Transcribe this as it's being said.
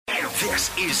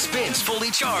This is Spins Fully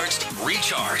Charged,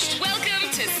 Recharged. Welcome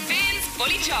to Spins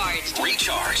Fully Charged,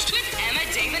 Recharged. with Emma,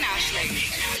 Dave and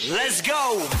Aisling. Let's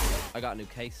go. I got a new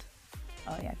case.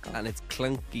 Oh yeah, cool. And it's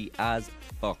clunky as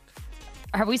fuck.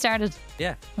 Have we started?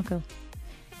 Yeah. Oh, cool.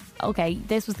 Okay,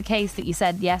 this was the case that you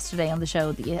said yesterday on the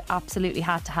show that you absolutely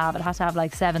had to have. It had to have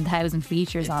like 7,000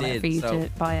 features on it for you to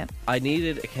buy it. I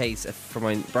needed a case for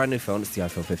my brand new phone. It's the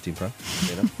iPhone 15 Pro.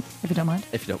 You know? If you don't mind.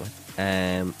 If you don't mind.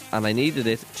 And I needed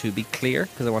it to be clear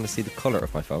because I want to see the colour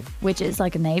of my phone. Which is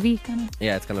like a navy kind of?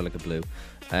 Yeah, it's kind of like a blue.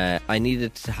 I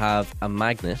needed to have a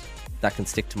magnet that can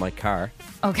stick to my car.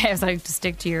 Okay, I was like, to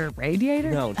stick to your radiator?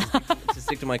 No, to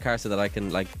stick to my car so that I can,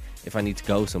 like, if I need to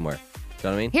go somewhere. Do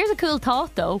you know what I mean? Here's a cool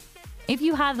thought though. If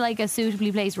you had like a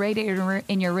suitably placed radiator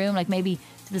in your room, like maybe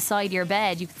to the side of your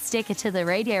bed, you could stick it to the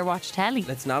radiator, watch telly.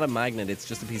 It's not a magnet, it's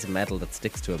just a piece of metal that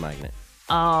sticks to a magnet.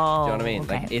 Oh. Do you know what I mean?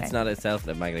 Okay, like, it's not itself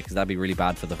a magnet because that'd be really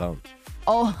bad for the phone.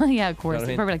 Oh, yeah, of course. You know what I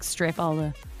mean? Probably like strip all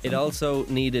the... It also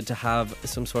needed to have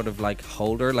some sort of like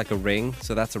holder, like a ring,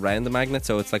 so that's around the magnet,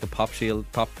 so it's like a pop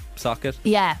socket.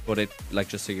 Yeah. But it, like,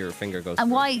 just so your finger goes And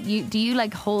through. why do you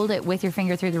like hold it with your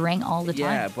finger through the ring all the time?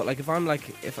 Yeah, but like if I'm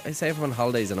on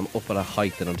holidays and I'm up at a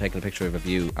height and I'm taking a picture of a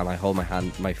view and I hold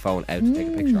my phone out to take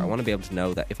a picture, I want to be able to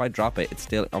know that if I drop it, it's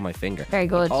still on my finger. Very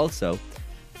good. But also,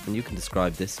 and you can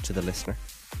describe this to the listener.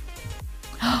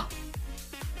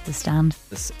 The stand.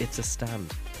 It's a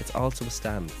stand. It's also a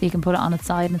stand. So you can put it on its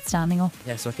side and it's standing up.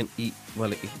 Yeah, so I can eat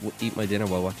my dinner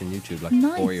while watching YouTube like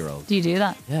Nice. a 4-year-old. Do you do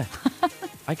that? Yeah.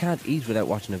 I can't eat without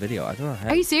watching a video. I don't know how.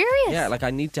 Are you serious? Yeah, like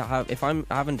I need to have, if I'm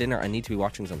having dinner, I need to be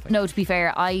watching something. No, to be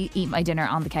fair, I eat my dinner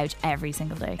on the couch every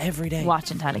single day. Every day.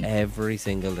 Watching telly. Every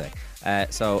single day.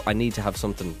 So I need to have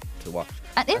something to watch.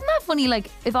 And isn't that funny? Like,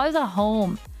 if I was at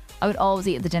home, I would always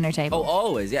eat at the dinner table. Oh,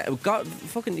 always, yeah. God,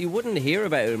 fucking, you wouldn't hear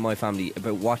about it in my family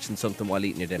about watching something while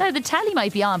eating your dinner. No, the telly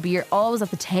might be on, but you're always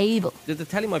at the table. The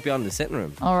telly might be on in the sitting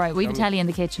room. All right, we have a telly in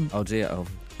the kitchen. Oh, dear. Oh,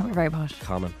 And we're very posh.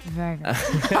 common. Very good.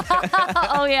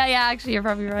 Oh, yeah, actually, you're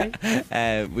probably right.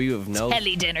 We have no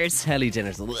Telly dinners. telly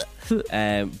dinners.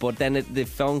 But then the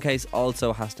phone case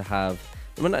also has to have.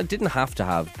 I mean, I didn't have to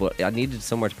have, but I needed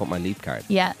somewhere to put my Leap card.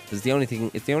 Yeah. It's the only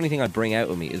thing I bring out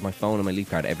with me is my phone and my Leap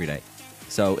card every day.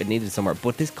 So it needed somewhere.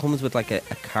 But this comes with like a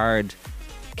card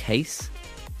case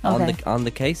Okay. on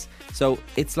the case. So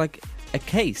it's like a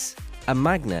case, a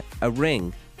magnet, a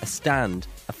ring, a stand,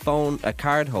 a phone, a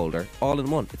card holder, all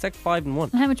in one. It's like 5 in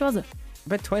 1. And how much was it?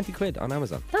 About 20 quid on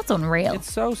Amazon. That's unreal.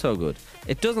 It's so good.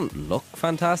 It doesn't look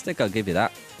fantastic, I'll give you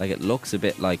that. Like, it looks a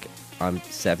bit like I'm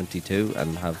 72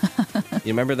 and have...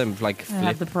 You remember them, like, flip... I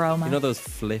have the Pro, man. You know those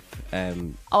flip...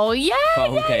 Oh, yeah,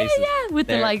 phone yeah, cases? yeah. With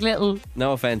the, They're- like, little...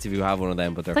 No offence if you have one of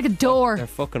them, but they're... Like a door. They're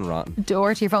fucking rotten.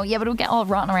 Door to your phone. Yeah, but it would get all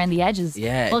rotten around the edges.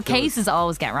 Yeah, it Well, does. cases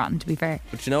always get rotten, to be fair.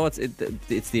 But you know what's...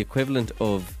 It's the equivalent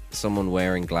of someone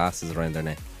wearing glasses around their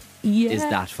neck. Yeah. Is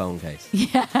that phone case.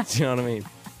 Yeah. Do you know what I mean?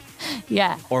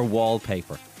 Yeah. Or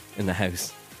wallpaper in the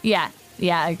house. Yeah.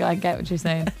 Yeah, I get what you're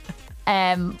saying.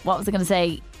 What was I going to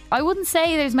say? I wouldn't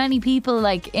say there's many people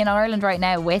like in Ireland right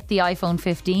now with the iPhone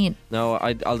 15. No,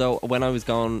 although when I was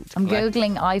going to I'm collect-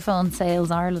 Googling iPhone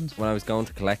sales Ireland. When I was going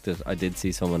to collect it, I did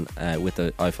see someone with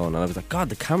the iPhone, and I was like, God,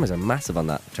 the cameras are massive on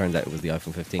that. Turns out it was the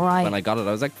iPhone 15. Right. When I got it,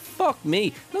 I was like, fuck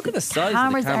me. Look at the size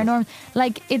Cameras of the are camera. enormous.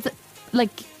 Like, it's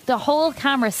like the whole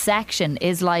camera section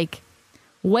is like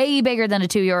way bigger than a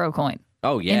 €2 coin.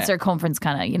 Oh, yeah. In circumference,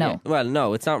 kind of, you know. Yeah. Well,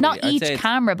 no, it's not Not really. I'd each say it's-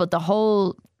 camera, but the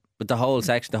whole But the whole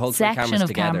section, the whole three section cameras of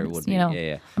together cameras, would be. you know. Yeah,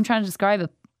 yeah. I'm trying to describe it.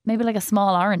 Maybe like a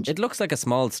small orange. It looks like a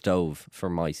small stove for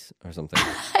mice or something.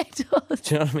 It does.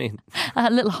 Do you know what I mean? A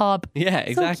little hob. Yeah,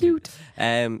 exactly. So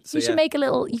cute. So You should make a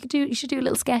little. You should do a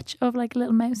little sketch of like a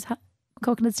little mouse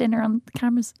cooking its dinner on the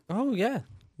cameras. Oh, yeah.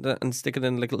 And stick it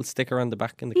in a little sticker on the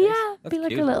back in the case. Yeah, That's be like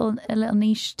cute. a little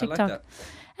niche I like TikTok. that.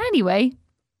 Anyway,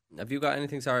 Have you got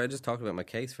anything? Sorry, I just talked about my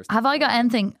case for. have I got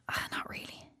anything? Not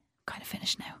really. I'm kind of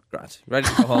finished now. Grant. Ready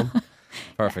to go home?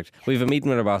 Perfect. We have a meeting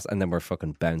with our boss and then we're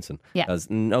fucking bouncing. Yeah. There's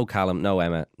no Callum, no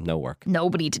Emma, no work.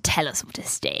 Nobody to tell us where to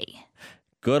stay.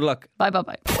 Good luck. Bye, bye,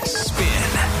 bye. Spin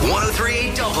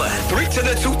 103.8 Dublin. 3 to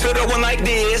the 2 to the 1 like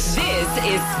this. This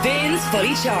is Spins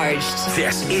Fully Charged.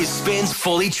 This is Spins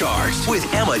Fully Charged with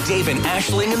Emma, Dave, and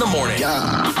Aisling in the morning.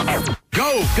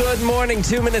 Go. Good morning,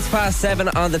 2 minutes past 7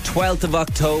 on the 12th of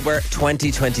October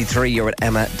 2023. You're with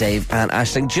Emma, Dave and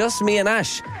Aisling. Just me and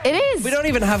Ash. It is. We don't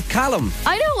even have Callum.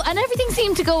 I know, and everything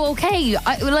seemed to go okay.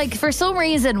 Like, for some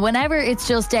reason, whenever it's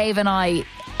just Dave and I,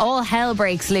 all hell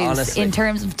breaks loose. Honestly. In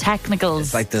terms of technicals.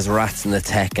 It's like there's rats in the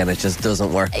tech and it just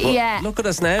doesn't work. But Yeah. look at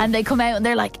us now. And they come out and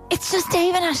they're like, it's just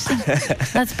Dave and Ashley.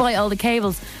 Let's buy all the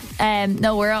cables.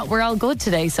 No, we're all good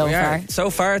today so far. So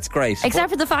far, it's great. Except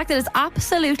for the fact that it's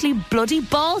absolutely bloody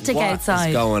Baltic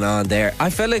outside. What's going on there? I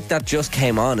feel like that just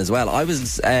came on as well. I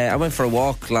went for a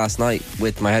walk last night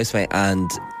with my housemate, and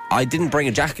I didn't bring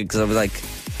a jacket because I was like,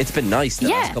 it's been nice the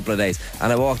last couple of days.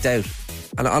 And I walked out,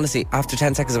 and honestly, after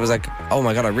 10 seconds, I was like, oh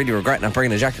my God, I really regret not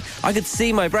bringing a jacket. I could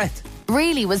see my breath.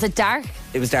 Really? Was it dark?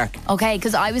 It was dark. Okay,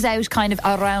 because I was out kind of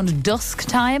around dusk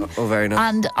time. Oh, very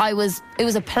nice. And it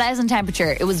was a pleasant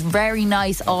temperature. It was very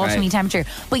nice autumny temperature.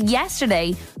 But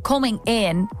yesterday, coming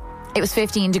in, it was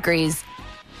 15 degrees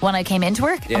when I came into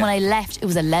work, and when I left, it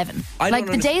was 11.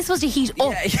 The day is supposed to heat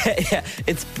up. Yeah.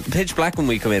 It's pitch black when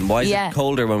we come in. Why is it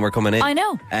colder when we're coming in? I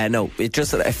know. No, it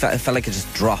felt like it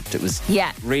just dropped. It was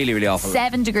really, really awful.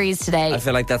 7 degrees today. I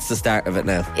feel like that's the start of it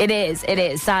now. It is,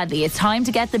 sadly. It's time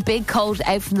to get the big coat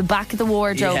out from the back of the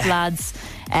wardrobe, lads.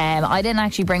 I didn't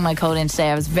actually bring my coat in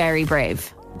today. I was very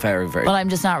brave. Very, very. But I'm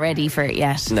just not ready for it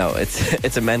yet. No,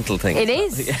 it's a mental thing. It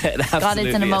is. It God,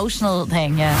 it's an emotional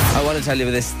thing, I want to tell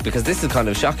you this because this is kind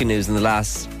of shocking news in the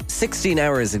last 16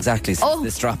 hours exactly since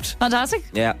this dropped. Fantastic.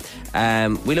 Yeah.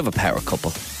 We love a power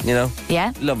couple, you know?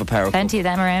 Yeah. Love a power couple. Plenty of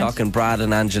them around. Talking Brad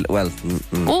and Angela.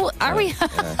 Well, are we?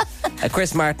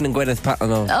 Chris Martin and Gwyneth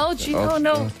Paltrow. Oh, gee,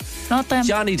 no. Not them.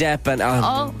 Johnny Depp and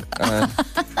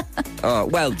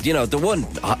well, you know, the one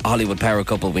Hollywood power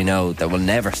couple we know that will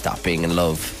never stop being in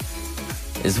love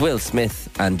is Will Smith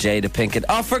and Jada Pinkett.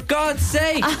 Oh, for God's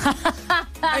sake!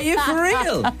 Are you for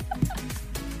real?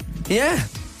 Yeah.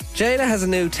 Jada has a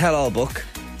new tell-all book.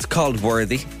 It's called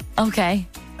Worthy. Okay.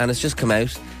 And it's just come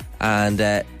out.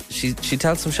 And she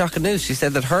tells some shocking news. She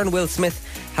said that her and Will Smith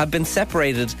have been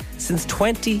separated since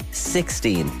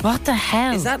 2016. What the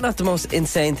hell? Is that not the most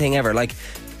insane thing ever? Like,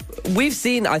 we've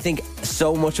seen, I think,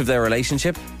 so much of their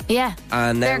relationship. Yeah.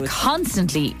 And they're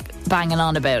constantly banging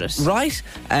on about it. Right?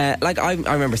 Like, I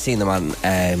remember seeing them on,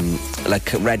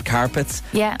 like, red carpets.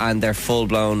 Yeah. And they're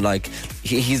full-blown, like,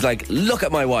 he's like, look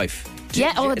at my wife.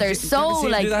 They're so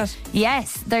like,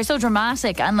 yes, they're so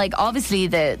dramatic, and like obviously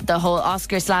the whole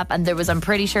Oscar slap, and there was, I'm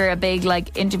pretty sure, a big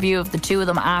like interview of the two of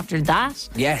them after that.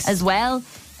 Yes, as well.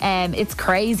 It's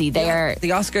crazy. They are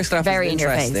the Oscar slap very is an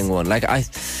interesting one. Like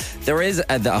there is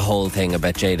a whole thing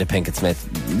about Jada Pinkett Smith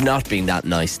not being that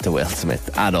nice to Will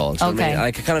Smith at all. Do you know what I mean?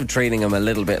 Like kind of treating him a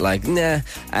little bit like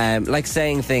like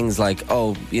saying things like,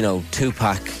 oh, you know,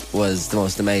 Tupac was the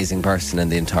most amazing person in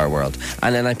the entire world,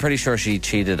 and then I'm pretty sure she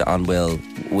cheated on Will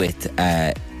with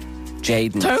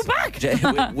Jaden's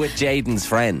Tupac with Jaden's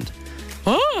friend.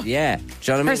 Oh. Yeah. Do you know what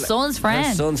I mean? Her son's friend.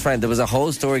 Her son's friend. There was a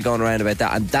whole story going around about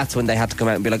that, and that's when they had to come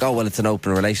out and be like, oh, well, it's an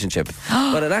open relationship.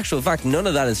 But in actual fact, none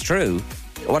of that is true.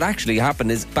 What actually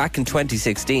happened is back in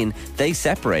 2016, they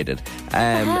separated.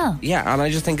 Yeah, and I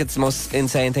just think it's the most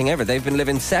insane thing ever. They've been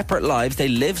living separate lives. They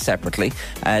live separately.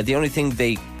 The only thing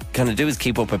they kind of do is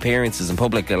keep up appearances in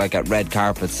public, like at red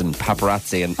carpets and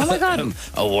paparazzi and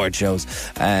award shows.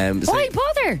 Why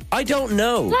bother? I don't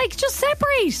know. Like, just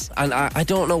separate. And I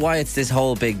don't know why it's this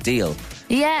whole big deal.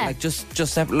 Yeah. Like,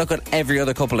 just look at every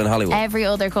other couple in Hollywood. Every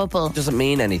other couple. Doesn't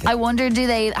mean anything. I wonder,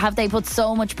 have they put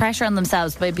so much pressure on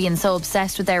themselves by being so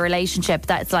obsessed with their relationship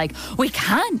that it's like, we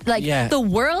can't, like, the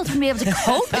world wouldn't be able to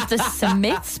cope if the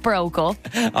Smiths broke up.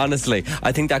 Honestly,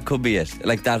 I think that could be it.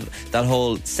 Like, that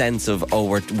whole sense of, oh,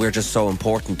 we're just so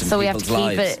important in people's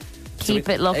lives. Keep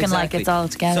it looking like it's all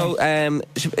together. So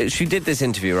she did this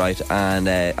interview, right? And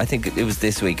I think it was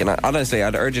this week. And honestly,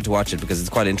 I'd urge you to watch it because it's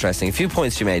quite interesting. A few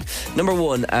points she made. Number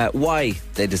one, why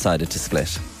they decided to split.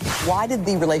 Why did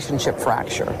the relationship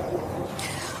fracture?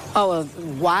 Oh, well,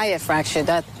 why it fractured?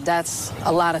 That's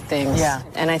a lot of things. Yeah.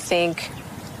 And I think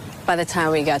by the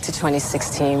time we got to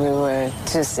 2016, we were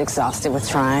just exhausted with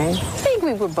trying. I think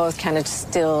we were both kind of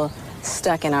still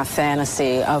stuck in our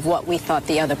fantasy of what we thought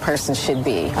the other person should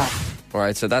be. All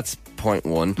right, so that's point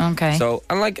one. Okay. So,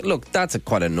 and like, look, that's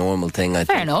quite a normal thing, I think.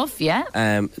 Fair enough, yeah.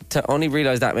 To only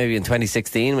realise that maybe in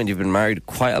 2016 when you've been married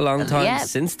quite a long time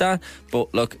since that.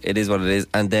 But look, it is what it is.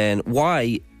 And then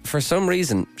why, for some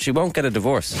reason, she won't get a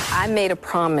divorce. I made a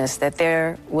promise that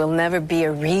there will never be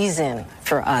a reason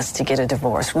for us to get a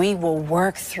divorce. We will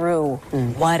work through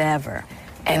whatever.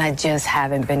 And I just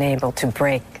haven't been able to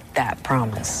break that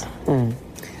promise.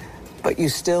 But you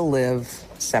still live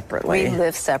separately. We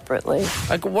live separately.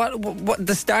 Like, what?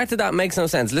 The start of that makes no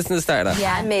sense. Listen to the start of that.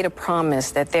 Yeah, I made a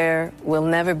promise that there will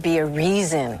never be a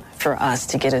reason for us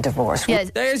to get a divorce. Yeah,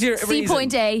 there's your C reason.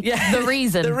 Point A, the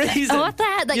reason. The reason. Oh, what the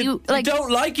heck? That you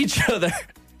don't like each other.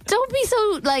 Don't be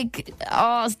so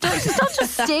don't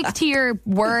just stick to your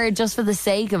word just for the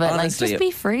sake of it. Honestly, just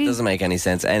be free. It doesn't make any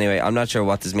sense. Anyway, I'm not sure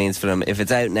what this means for them. If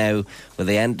it's out now, will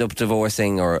they end up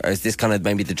divorcing, or is this kind of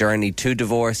maybe the journey to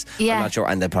divorce? Yeah. I'm not sure,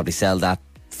 and they'll probably sell that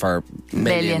for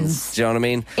millions. Do you know what I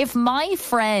mean? If my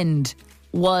friend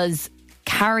was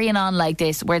carrying on like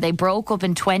this, where they broke up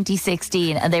in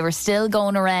 2016 and they were still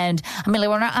going around,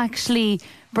 we're not actually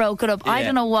broken up. I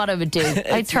don't know what I would do.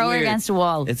 I'd throw her against a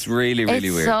wall. It's really,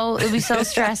 really weird. It'd be so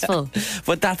stressful.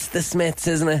 But that's the Smiths,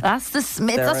 isn't it? That's the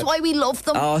Smiths. That's why we love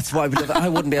them. Oh, that's why we love them. I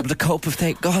wouldn't be able to cope if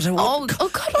they... God, I wouldn't. Oh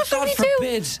God, what would we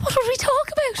do? What would we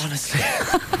talk about? Honestly.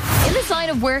 In this line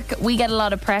of work, we get a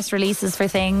lot of press releases for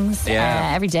things.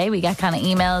 Yeah. Every day we get kind of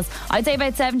emails. I'd say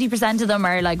about 70% of them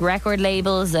are like record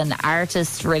labels and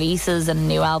artist releases and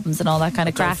new albums and all that kind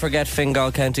of crap. Don't forget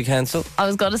Fingal County Council. I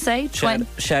was going to say...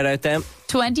 Shout out them.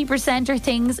 20% are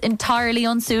things entirely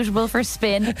unsuitable for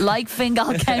spin, like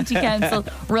Fingal County Council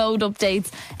road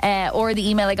updates, or the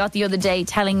email I got the other day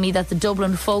telling me that the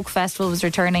Dublin Folk Festival was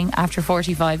returning after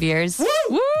 45 years. Woo!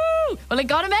 Woo! Well, I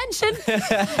got a mention.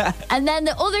 And then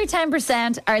the other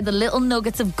 10% are the little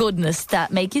nuggets of goodness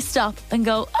that make you stop and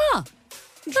go,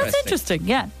 that's interesting.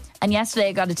 Yeah. And yesterday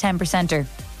I got a 10%er.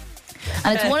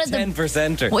 And it's one of the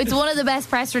 10%er. It's one of the best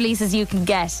press releases you can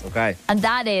get. Okay. And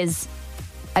that is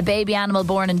a baby animal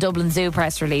born in Dublin Zoo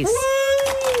press release.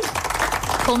 Woo!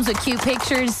 Comes with cute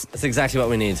pictures. That's exactly what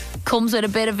we need. Comes with a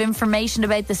bit of information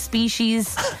about the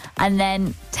species, and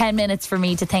then 10 minutes for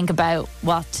me to think about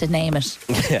what to name it.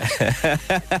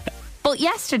 But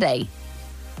yesterday,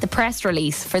 the press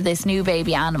release for this new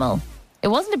baby animal, it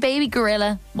wasn't a baby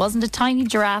gorilla, wasn't a tiny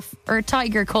giraffe or a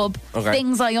tiger cub. Okay.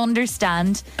 Things I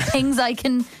understand, things I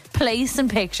can place and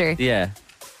picture. Yeah.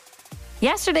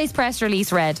 Yesterday's press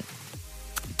release read,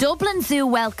 Dublin Zoo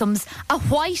welcomes a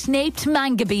white-naped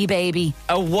mangabey baby.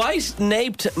 A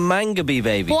white-naped mangabey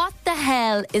baby? What the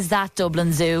hell is that,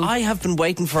 Dublin Zoo? I have been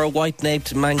waiting for a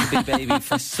white-naped mangabey baby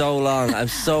for so long. I'm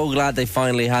so glad they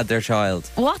finally had their child.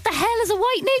 What the hell is a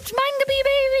white-naped mangabey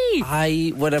baby?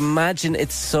 I would imagine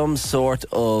it's some sort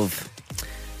of...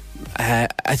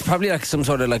 it's probably like some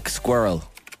sort of like squirrel.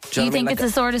 Do you think it's a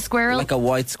sort of squirrel? Like a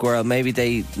white squirrel. Maybe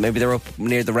they're up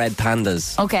near the red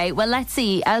pandas. Okay, well, let's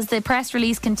see. As the press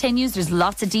release continues, there's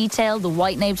lots of detail. The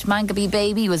white-naped mangabey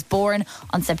baby was born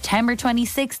on September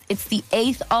 26th. It's the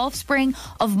 8th offspring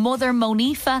of mother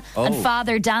Monifa and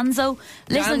father Danzo.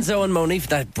 Listen, Danzo and Monifa,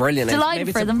 that's brilliant.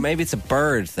 Delighted for them. Maybe it's a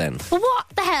bird then. Well, what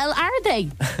the hell are they?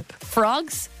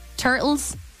 Frogs?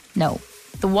 Turtles? No.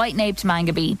 The white-naped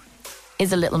mangabey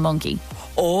is a little monkey.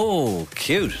 Oh,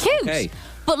 cute. Cute. Okay.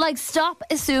 But stop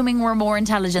assuming we're more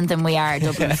intelligent than we are,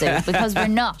 Dublin Zoo, because we're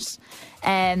not.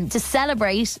 To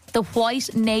celebrate the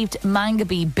white-naped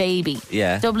mangabey baby,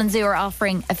 Dublin Zoo are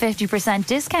offering a 50%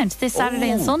 discount this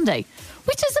Saturday and Sunday,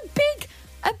 which is a big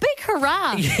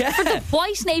hurrah for the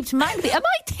white-naped mangabey. Am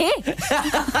I thick?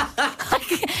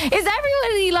 Is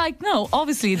everybody like, no,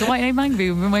 obviously the white-naped mangabey,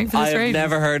 we've been waiting for this. I've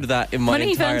never heard of that in my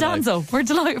entire life. and Danzo, we're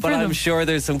delighted for them. But I'm sure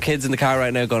there's some kids in the car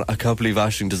right now going, I can't believe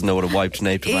Aisling doesn't know what a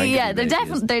white-naped mangabey is. Yeah,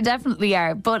 there definitely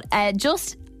are. But I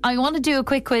want to do a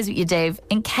quick quiz with you, Dave,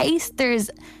 in case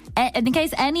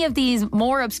any of these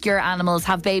more obscure animals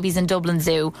have babies in Dublin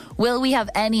Zoo. Will we have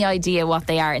any idea what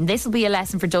they are? And this will be a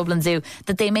lesson for Dublin Zoo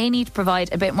that they may need to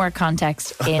provide a bit more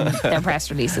context in their press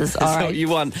releases. All right. So you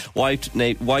want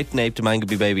white-naped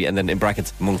mangabey baby and then in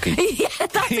brackets monkey. Yeah,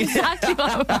 that's exactly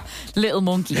what I want. Little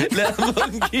monkey. Little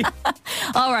monkey.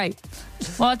 All right.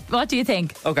 What do you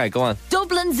think? Okay, go on.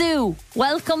 Dublin Zoo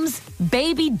welcomes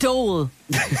baby Dole.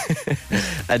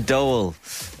 A dole.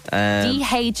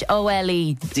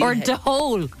 D-H-O-L-E. Or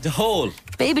Dole. Dole.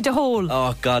 Baby Dole.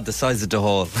 Oh, God, the size of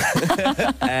Dole.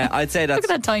 I'd say that's...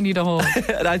 Look at that tiny Dole.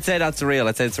 I'd say that's real.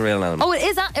 I'd say it's a real animal. Oh, it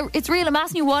is that? It's real. I'm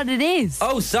asking you what it is.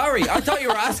 Oh, sorry. I thought you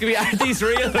were asking me, are these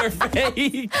real or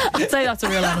fake? I'd say that's a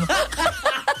real animal.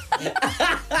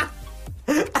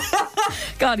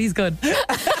 God, he's good. No,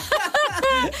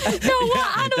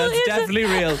 what animal That's is definitely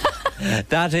real.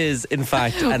 That is, in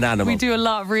fact, an animal. We do a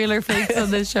lot of real or fakes on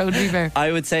this show, to be fair.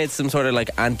 I would say it's some sort of like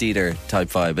anteater type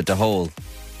vibe, but the whole...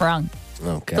 Wrong.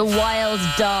 Okay. The wild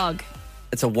dog.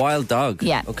 It's a wild dog?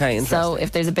 Yeah. Okay, interesting. So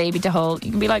if there's a baby Dole,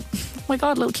 you can be like, oh my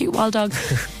God, little cute wild dog.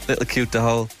 Little cute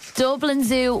Dole. Dublin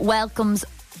Zoo welcomes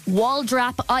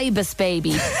Waldrap ibis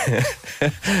baby.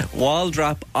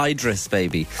 Waldrap Idris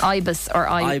baby. Ibis or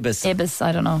ibis. Ibis,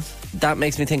 I don't know. That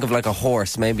makes me think of like a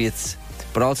horse. Maybe it's...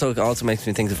 But it also makes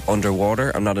me think of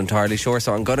underwater. I'm not entirely sure,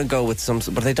 so I'm going to go with some...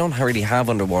 But they don't really have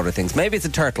underwater things. Maybe it's a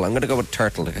turtle. I'm going to go with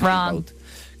turtle. Wrong.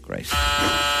 Great.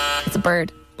 It's a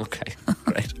bird. Okay,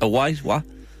 great. A white what?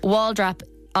 Waldrap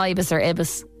ibis or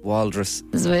ibis. Walrus.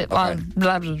 This is a bit, blah,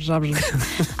 blah, blah, blah.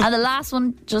 And the last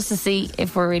one, just to see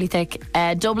if we're really thick.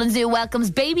 Dublin Zoo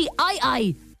welcomes baby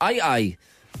Ai. Ai.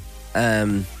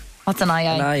 What's an Ai?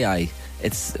 An Ai.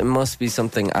 It must be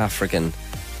something African.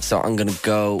 So I'm going to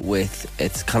go with,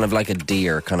 it's kind of like a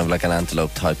deer, kind of like an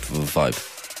antelope type of a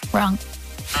vibe. Wrong.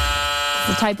 It's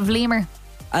a type of lemur.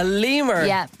 A lemur?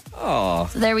 Yeah. Oh.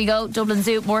 So there we go. Dublin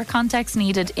Zoo. More context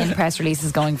needed in press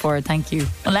releases going forward. Thank you.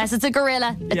 Unless it's a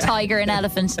gorilla, a tiger, an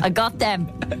elephant. I got them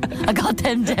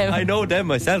down. I know them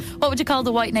myself. What would you call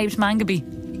the white-naped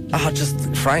mangabe?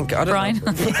 Just Frank. I don't Brian.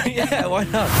 know. Yeah, why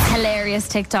not? Hilarious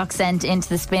TikTok sent into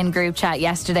the Spin group chat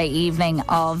yesterday evening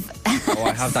of...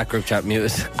 I have that group chat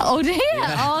muted. Oh, do you?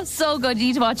 Yeah. Oh, so good. You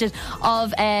need to watch it.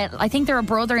 Of, I think they're a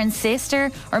brother and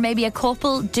sister, or maybe a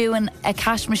couple doing a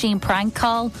cash machine prank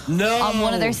call on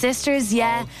one of their sisters.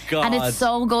 Yeah. Oh, God. And it's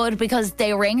so good because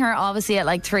they ring her obviously at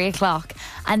like 3 o'clock,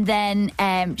 and then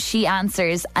she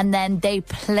answers, and then they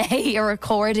play a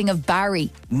recording of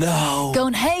Barry. No.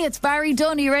 Going, hey, it's Barry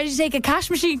Dunn. Are you ready to take a cash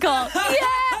machine call? Yeah.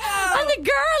 And the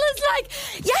girl is like,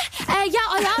 yeah, I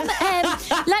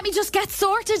am. Let me just get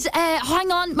sorted.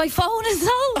 Hang on, my phone is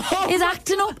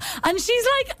acting up. And she's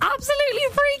like absolutely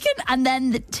freaking. And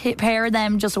then the pair of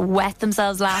them just wet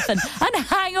themselves laughing and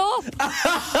hang up.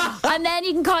 And then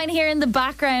you can kind of hear in the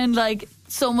background like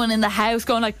someone in the house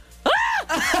going like,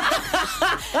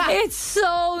 it's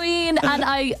so mean, and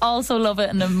I also love it,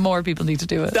 and more people need to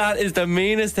do it. That is the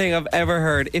meanest thing I've ever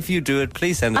heard. If you do it,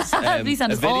 please send us please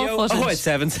send a us video. all footage.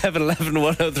 087 711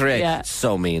 1038. Yeah.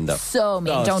 So mean though. So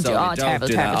mean. Don't do it. Oh, terrible,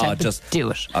 do terrible, that. terrible. Just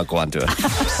do it. I'll go on to it.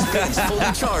 Spins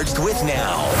Fully Charged with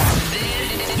now.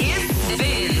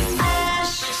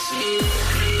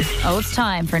 Oh, it's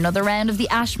time for another round of the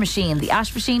Ash Machine. The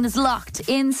Ash Machine is locked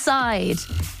inside.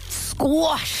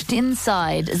 Squashed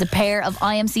inside is a pair of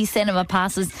IMC Cinema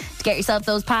passes. To get yourself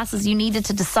those passes, you needed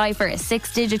to decipher a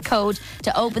 6-digit code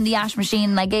to open the Ash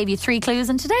Machine, and I gave you 3 clues,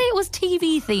 and today it was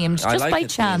TV themed, just by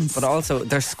chance. But also,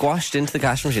 they're squashed into the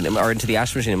cash machine, or into the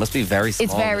Ash Machine. It must be very small.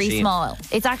 It's very small.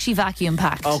 It's actually vacuum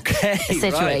packed. Okay,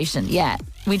 situation. Right. Yeah,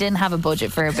 we didn't have a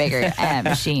budget for a bigger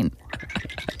machine.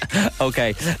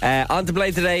 Okay, on to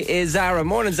play today is Zara.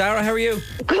 Morning, Zara. How are you?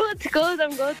 Good,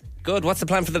 I'm good. Good. What's the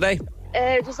plan for the day?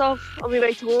 Just off on my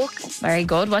way to work. Very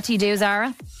good. What do you do,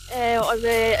 Zara? I'm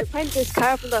an apprentice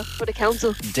carpenter for the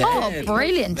council. Oh,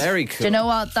 brilliant. Very cool. Do you know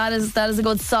what? That is a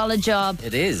good, solid job.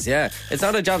 It is, yeah. It's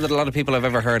not a job that a lot of people I've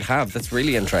ever heard have. That's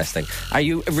really interesting. Are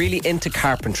you really into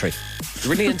carpentry?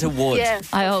 Really into wood? Yeah.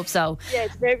 I hope so. Yeah,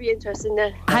 it's very interesting.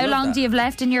 How long do you have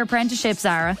left in your apprenticeship,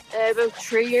 Zara? About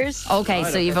 3 years. Okay,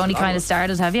 so you've only kind of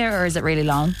started, have you? Or is it really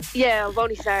long? Yeah, I've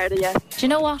only started, yeah. Do you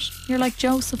know what? You're like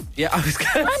Joseph. Yeah, I was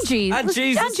going to And Jesus. And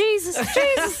Jesus. And Jesus.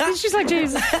 Jesus. She's like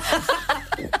Jesus.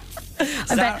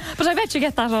 I bet you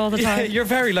get that all the time. Yeah, you're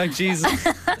very like Jesus.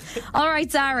 All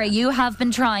right, Zara, you have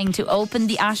been trying to open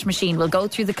the Ash Machine. We'll go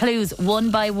through the clues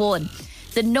one by one.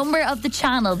 The number of the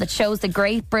channel that shows the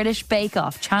Great British Bake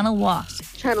Off. Channel what?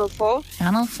 Channel 4.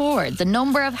 Channel 4. The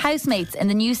number of housemates in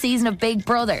the new season of Big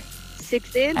Brother.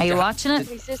 16. Are you watching it?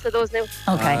 My sister does now.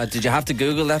 Okay. Did you have to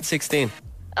Google that 16?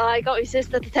 I got my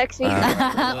sister to text me.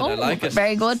 I like it.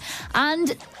 Very good.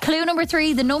 And clue number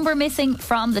 3, the number missing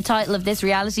from the title of this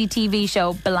reality TV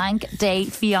show, Blank Day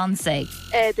Fiancé.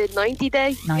 The 90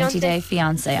 Day 90 Day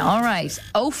Fiancé. All right.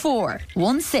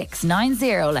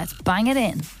 041690. Let's bang it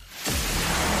in.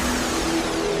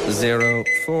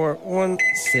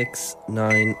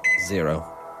 041690.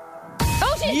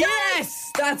 Oh, she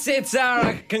Yes! That's it,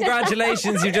 Sarah.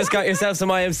 Congratulations. You just got yourself some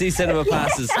IMC Cinema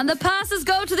passes. And the passes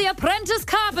go to the apprentice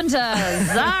carpenter.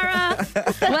 Zara,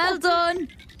 well done.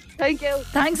 Thank you.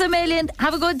 Thanks a million.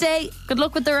 Have a good day. Good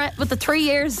luck with the 3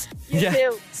 years. You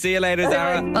too. See you later,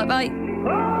 Zara. Bye-bye.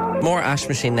 More Ash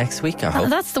Machine next week, I hope.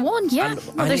 That's the one, yeah.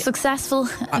 Another successful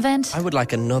event. I would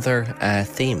like another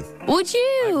theme. Would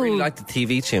you? I really like the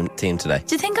TV theme today.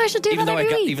 Do you think I should do that every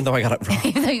week? Even though I got it wrong.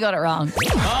 Even though you got it wrong.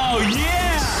 Oh,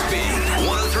 yeah! Spin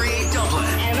 1038 Dublin.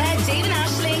 Emma, Dave and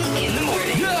Aisling in the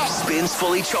morning. Spins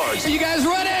Fully Charged. Are you guys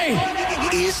ready?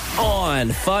 Is On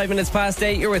 5 minutes past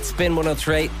 8, you're with Spin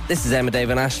 103. This is Emma, Dave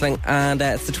and Aisling, and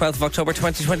it's the 12th of October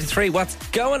 2023. What's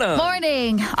going on?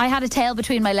 Morning. I had a tail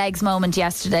between my legs moment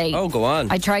yesterday. Oh, go on.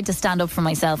 I tried to stand up for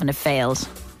myself and it failed.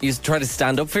 You try to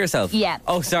stand up for yourself? Yeah.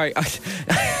 Oh, sorry. Do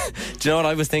you know what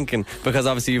I was thinking? Because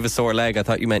obviously you have a sore leg. I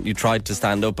thought you meant you tried to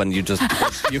stand up and you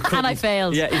couldn't. And I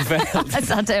failed. Yeah, you failed. I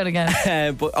sat down again.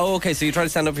 Okay, so you tried to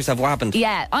stand up for yourself. What happened?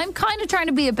 Yeah, I'm kind of trying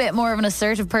to be a bit more of an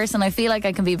assertive person. I feel like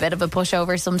I can be a bit of a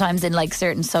pushover sometimes in like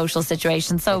certain social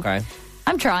situations. So Okay.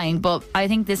 I'm trying, but I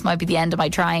think this might be the end of my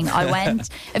trying. I went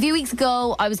a few weeks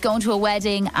ago, I was going to a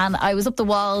wedding and I was up the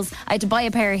walls. I had to buy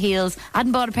a pair of heels. I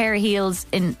hadn't bought a pair of heels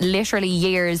in literally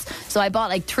years. So I bought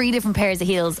like 3 different pairs of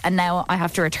heels and now I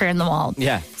have to return them all.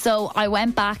 Yeah. So I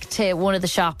went back to one of the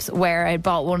shops where I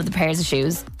bought one of the pairs of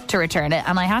shoes to return it,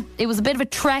 and it was a bit of a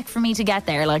trek for me to get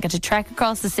there. Like, I had to trek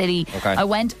across the city. Okay. I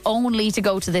went only to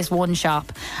go to this one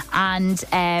shop, and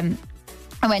I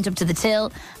went up to the till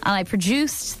and I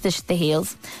produced the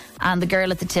heels, and the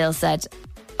girl at the till said,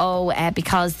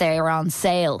 because they're on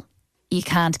sale, you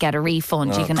can't get a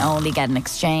refund. You can only get an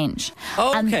exchange.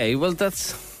 Okay, well,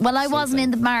 that's... Well, I wasn't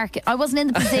in the market. I wasn't in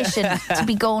the position to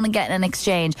be going and getting an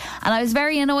exchange. And I was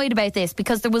very annoyed about this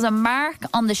because there was a mark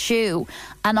on the shoe.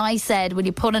 And I said, will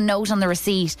you put a note on the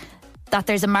receipt that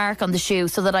there's a mark on the shoe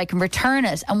so that I can return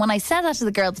it? And when I said that to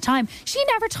the girl at the time, she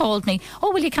never told me,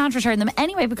 you can't return them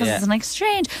anyway because it's an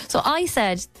exchange. So I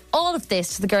said all of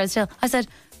this to the girl still. I said,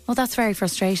 well, that's very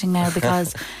frustrating now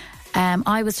because...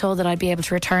 I was told that I'd be able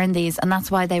to return these, and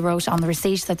that's why they wrote on the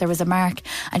receipt that there was a mark.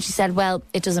 And she said, well,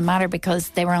 it doesn't matter because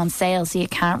they were on sale, so you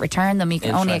can't return them, you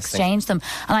can only exchange them.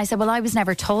 And I said, well, I was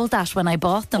never told that when I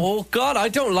bought them. Oh God, I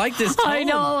don't like this tone. I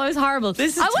know, it was horrible.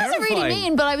 This is I wasn't terrifying. really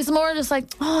mean, but I was more just like,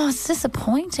 it's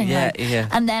disappointing. Yeah.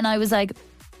 And then I was like,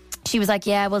 she was like,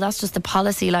 yeah, well, that's just the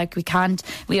policy, like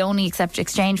we only accept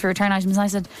exchange for return items. And I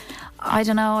said, I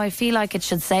don't know, I feel like it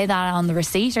should say that on the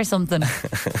receipt or something.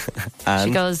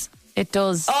 She goes, it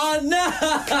does. Oh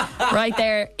no! Right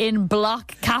there in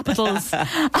block capitals.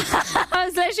 I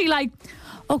was literally like,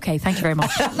 okay, thank you very much.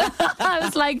 I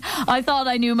was like, I thought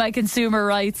I knew my consumer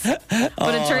rights,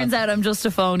 but it turns out I'm just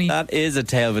a phony. That is a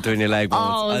tail between your leg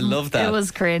bones. I love that. It was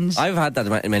cringe. I've had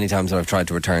that many times when I've tried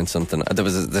to return something. There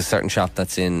was a certain shop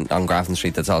that's on Grafton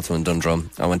Street that's also in Dundrum.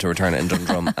 I went to return it in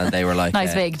Dundrum and they were like...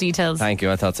 Nice vague details. Thank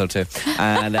you, I thought so too.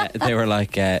 And they were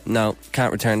like, no,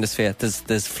 can't return this for you.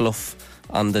 There's fluff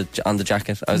on the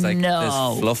jacket. I was like, no.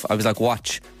 There's fluff. I was like,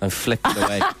 watch. I flicked it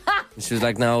away. And she was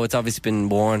like, no, it's obviously been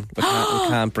worn. We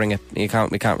can't bring it. We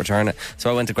can't return it. So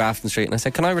I went to Grafton Street and I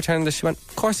said, can I return this? She went,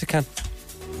 of course you can.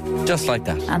 Just like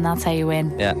that. And that's how you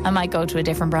win. Yeah. I might go to a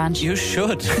different branch. You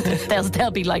should.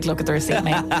 They'll be like, look at the receipt,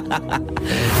 mate.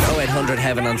 0800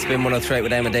 Heaven on Spin 103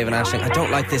 with Emma, Dave and Aisling. I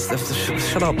don't like this.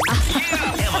 Shut up.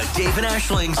 Emma, Dave and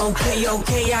Aisling's Okay,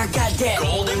 I got that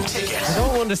golden ticket. I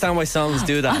don't understand why songs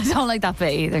do that. I don't like that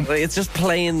bit either. It's just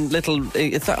playing little...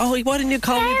 It's like, why didn't you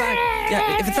call me back?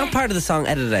 Yeah, if it's not part of the song,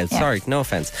 edit it out. Yeah. Sorry, no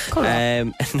offence. Cool.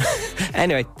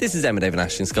 Anyway, this is Emma, Dave and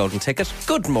Aisling's golden ticket.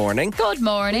 Good morning. Good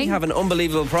morning. We have an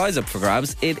unbelievable prize up for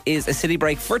grabs. It is a city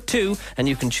break for 2, and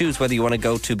you can choose whether you want to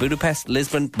go to Budapest,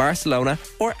 Lisbon, Barcelona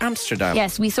or Amsterdam.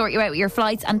 Yes, we sort you out with your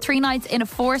flights and 3 nights in a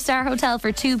 4-star hotel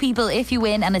for 2 people if you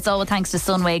win, and it's all thanks to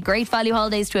Sunway. Great value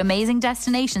holidays to amazing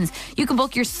destinations. You can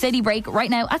book your city break right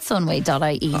now at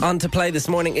sunway.ie. On to play this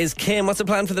morning is Kim. What's the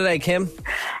plan for the day, Kim?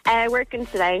 Working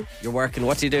today. You're working.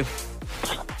 What do you do?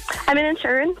 I'm in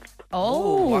insurance.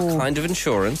 Oh. What kind of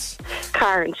insurance?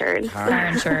 Car insurance. Car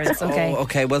insurance, okay. Oh,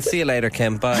 okay, well, see you later,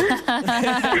 Kim. Bye.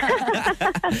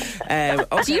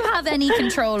 Okay. Do you have any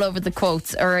control over the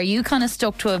quotes, or are you kind of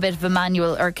stuck to a bit of a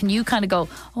manual, or can you kind of go,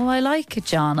 I like it,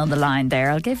 John, on the line there,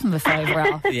 I'll give him a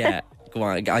 $5 off? Yeah. Go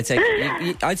on. I'd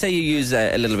say you use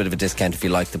a little bit of a discount if you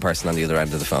like the person on the other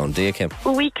end of the phone. Do you, Kim?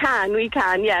 We can.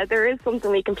 Yeah, there is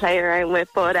something we can play around with,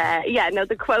 but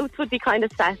the quotes would be kind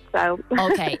of set. So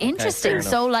okay, interesting. Okay,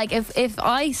 so, like, if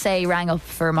I say rang up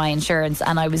for my insurance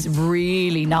and I was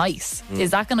really nice,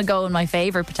 is that going to go in my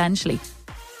favour potentially?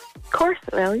 Of course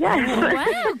it will, yeah.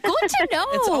 Wow, good to know.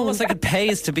 It's almost like it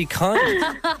pays to be kind.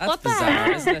 That's What the bizarre,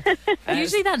 heck? isn't it?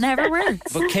 Usually that never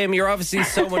works. But Kim, you're obviously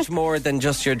so much more than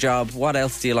just your job. What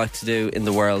else do you like to do in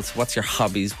the world? What's your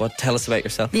hobbies? Tell us about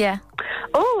yourself. Yeah.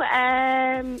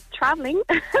 Travelling.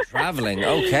 Travelling,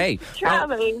 okay.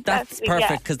 Travelling. Well, that's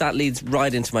perfect because that leads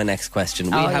right into my next question.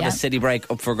 We have a city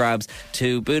break up for grabs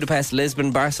to Budapest,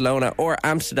 Lisbon, Barcelona or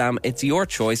Amsterdam. It's your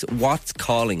choice. What's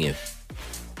calling you?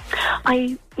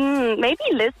 Maybe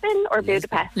Lisbon or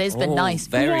Budapest. Lisbon, nice.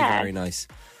 Very, very nice.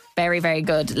 Very, very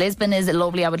good. Lisbon is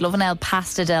lovely. I would love an El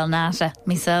Pasta del Nata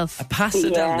myself. A pasta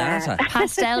del nata?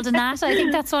 Pastel de Nata, I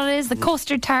think that's what it is. The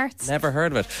custard tarts. Never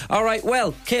heard of it. All right,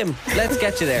 well, Kim, let's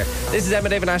get you there. This is Emma,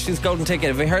 Dave and Aisling's golden ticket.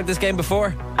 Have you heard this game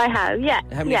before? I have, yeah.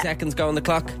 How many seconds go on the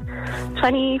clock?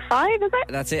 25, is it?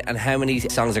 That's it. And how many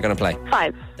songs are going to play?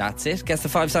 5. That's it. Guess the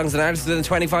 5 songs and artists within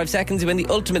 25 seconds. You win the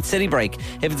ultimate city break.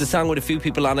 If it's a song with a few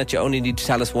people on it, you only need to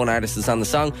tell us one artist that's on the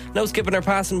song. No skipping or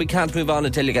passing. We can't move on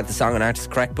until you get the song and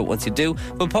artist correct. But once you do,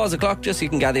 we'll pause the clock just so you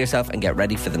can gather yourself and get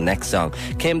ready for the next song.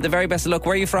 Kim, the very best of luck.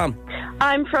 Where are you from?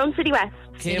 I'm from City West.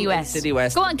 Kim in City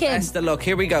West. Go on, Kim. Best of luck.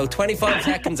 Here we go. 25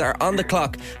 seconds are on the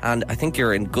clock, and I think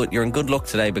you're in good luck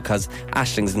today because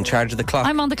Ashling's in charge of the clock.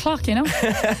 I'm on the clock, you know.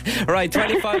 Right,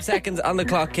 25 seconds on the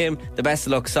clock, Kim. The best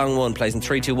of luck. Song 1 plays in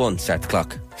 3, 2, 1. Start the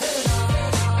clock.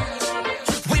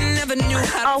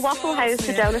 Waffle House,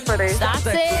 the Jonas Brothers. That's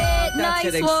it. That's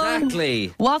Nice it, one.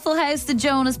 exactly. Waffle House, the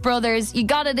Jonas Brothers. You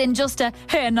got it in just a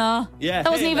hey nah. Yeah, That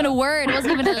wasn't hey, even nah. a word. It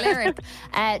wasn't even a lyric.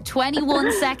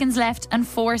 21 seconds left and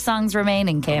 4 songs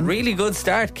remaining, Kim. Really good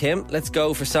start, Kim. Let's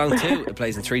go for song 2. It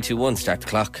plays in 3, 2, 1. Start the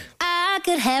clock. I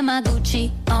could have my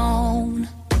Gucci on.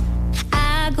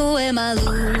 I go in my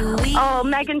Louis.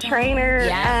 Megan Trainor.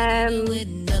 Yeah. With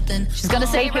nothing. She's going to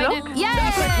say it Make It right Up. now.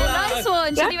 Yeah, nice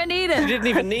one. She didn't even need You it. didn't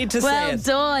even need to say Well it.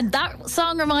 done. That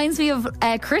song reminds me of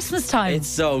Christmas time. It's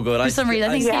so good. For some reason,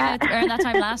 I think it came Yeah. out around that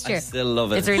time last year. I still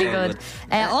love it. It's really So good.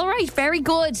 All right, very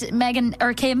good, Megan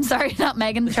or Kim. Sorry, not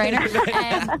Megan Trainor.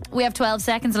 We have 12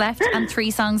 seconds left and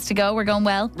 3 songs to go. We're going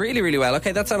well. Really, really well.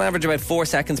 Okay, that's on average about 4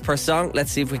 seconds per song.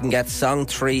 Let's see if we can get song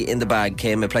 3 in the bag,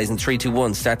 Kim. It plays in 3, 2,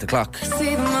 1. Start the clock. I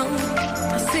see the moon.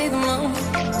 I see the moon.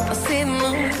 I see the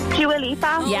moon. Dua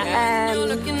Lipa. Yeah. You're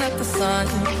looking at the sun.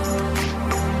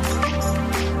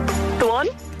 The One.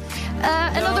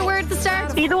 Another word at the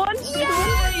start. Be the One.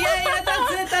 Yeah,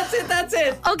 that's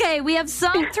it. Okay, we have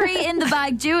song 3 in the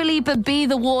bag. Dua Lipa, Be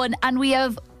the One, and we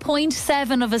have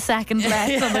 0.7 of a second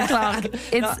left on the clock.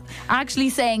 It's actually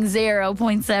saying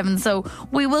 0.7, so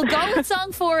we will go with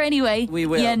song 4 anyway. We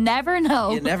will. You never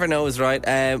know. You never know is right.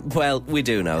 Well, we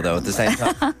do know, though, at the same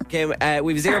time. Kim,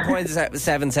 we've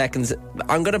 0.7 seconds.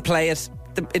 I'm going to play it.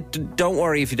 Don't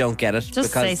worry if you don't get it. Just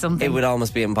because say something. It would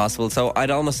almost be impossible. So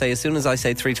I'd almost say as soon as I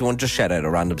say 3, 2, 1, just shout out a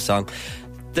random song.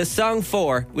 The song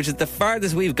 4, which is the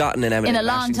farthest we've gotten in In a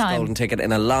long time. Golden Ticket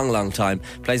in a long, long time,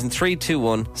 plays in 3, 2,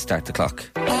 1. Start the clock.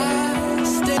 And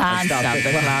Stop stop the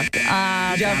the clock.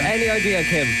 Did you have any idea,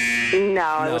 Kim? No,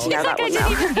 I wouldn't know It's that like I one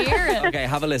didn't now. even hear it. Okay,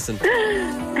 have a listen.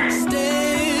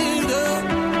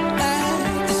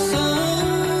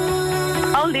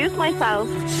 I'll lose myself.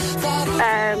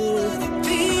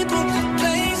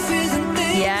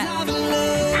 Yeah.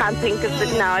 Can't think of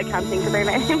it. No, I can't think of their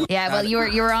name. Yeah, well, you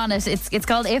were on it. It's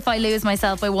called If I Lose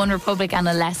Myself by One Republic and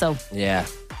Alesso. Yeah.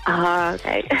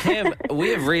 Okay. Kim, we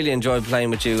have really enjoyed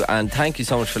playing with you, and thank you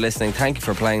so much for listening. Thank you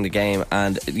for playing the game,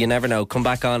 and you never know, come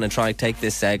back on and try to take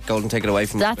this golden ticket away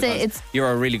from us. That's it. because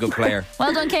you're a really good player.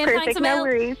 Well done, Kim. Thanks Perfect. a No mil.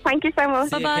 worries. Thank you so much.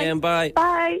 See you, Bye-bye. Kim. Bye.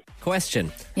 Bye.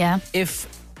 Question: Yeah. if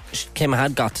Kim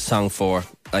had got to song 4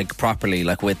 like properly,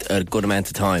 like with a good amount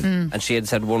of time, and she had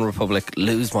said One Republic,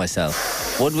 Lose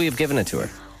Myself, would we have given it to her?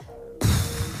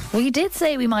 We did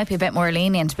say we might be a bit more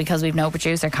lenient because we've no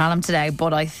producer Callum today,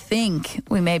 but I think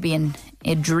we may be in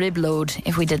a drib load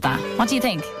if we did that. What do you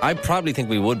think? I probably think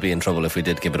we would be in trouble if we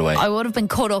did give it away. I would have been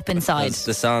cut up inside. Because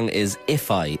the song is If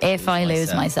I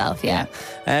Lose Myself, yeah.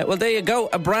 Well, there you go.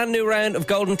 A brand new round of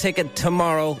Golden Ticket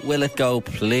tomorrow. Will it go?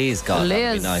 Please, God, that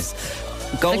would be Please. nice.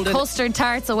 The Golden, custard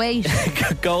tarts await.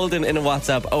 Golden in a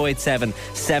WhatsApp 087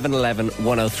 711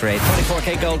 1038.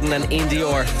 24K Golden and Ian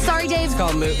Dior. Sorry, Dave.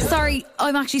 called Mo- Sorry,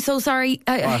 I'm actually so sorry.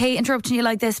 I hate interrupting you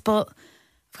like this, but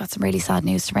I've got some really sad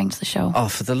news to bring to the show. Oh,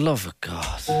 for the love of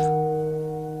God.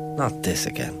 Not this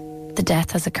again. The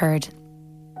death has occurred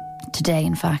today,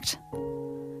 in fact,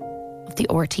 of the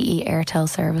RTE Airtel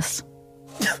service.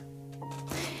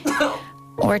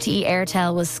 RTE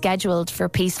Airtel was scheduled for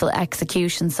peaceful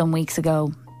execution some weeks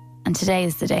ago, and today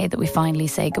is the day that we finally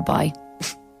say goodbye.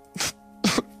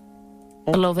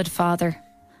 Beloved father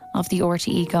of the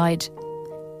RTE Guide,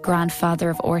 grandfather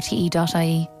of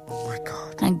RTE.ie,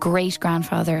 and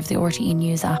great-grandfather of the RTE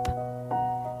News app.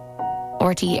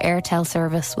 RTE Airtel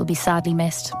service will be sadly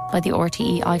missed by the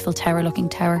RTE Eiffel Tower-looking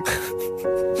tower.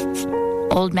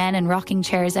 Old men in rocking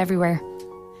chairs everywhere.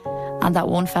 And that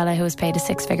one fella who was paid a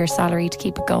 6-figure salary to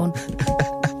keep it going.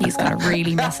 He's going to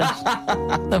really miss it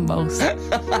the most.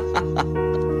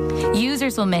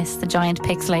 Users will miss the giant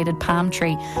pixelated palm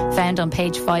tree found on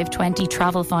page 520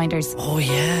 Travel Finders. Oh,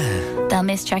 yeah. They'll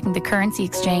miss checking the currency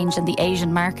exchange and the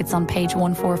Asian markets on page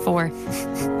 144.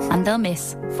 And they'll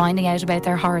miss finding out about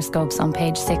their horoscopes on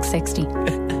page 660.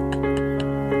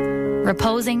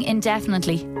 Reposing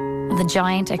indefinitely on the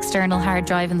giant external hard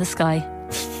drive in the sky,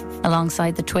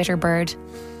 alongside the Twitter bird,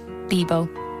 Bebo,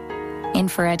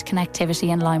 infrared connectivity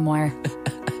and LimeWire.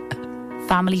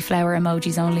 Family flower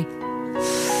emojis only.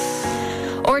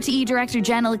 RTE Director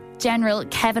General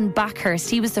Kevin Backhurst,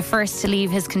 he was the first to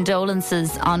leave his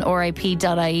condolences on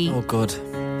RIP.ie. Oh, good.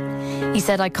 He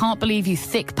said, "I can't believe you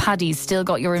thick paddies still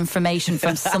got your information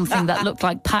from something that looked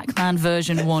like Pac-Man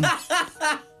version 1.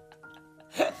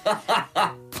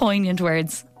 Poignant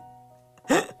words.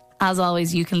 As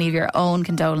always, you can leave your own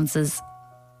condolences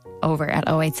over at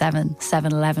 087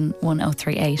 711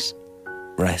 1038.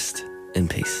 Rest in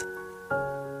peace.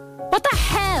 What the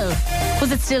hell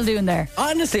was it still doing there?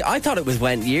 Honestly, I thought it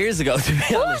went years ago, to be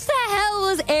What honest. the hell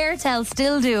was Airtel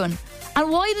still doing? And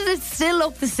why did it still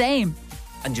look the same?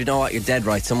 And you know what? You're dead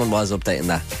right. Someone was updating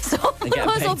that. Someone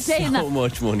was updating so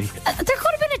much money. There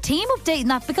could have been a team updating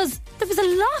that because there was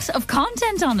a lot of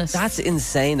content on it. That's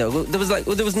insane, though. There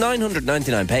was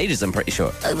 999 pages, I'm pretty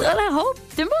sure. Well, I hope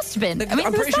there must have been. I mean,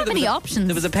 I'm there was pretty sure that many options.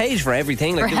 There was a page for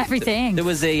everything. For everything. There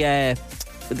was a...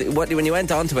 when you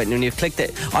went onto it and when you clicked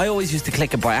it, I always used to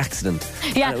click it by accident.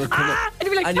 Yeah. And it would come up, and you'd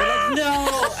be like, and you're like,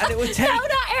 no! And it would take... No, not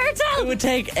Airtel! It would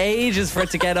take ages for it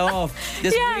to get off.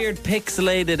 This weird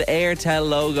pixelated Airtel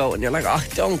logo, and you're like, oh, I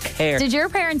don't care. Did your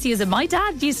parents use it? My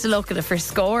dad used to look at it for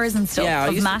scores and stuff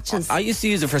of matches. I used to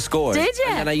use it for scores. Did you?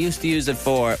 And then I used to use it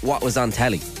for what was on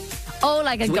telly. Oh,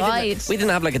 like a guide. We didn't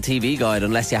have like a TV guide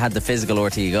unless you had the physical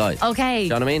RTÉ guide. Okay. Do you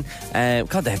know what I mean?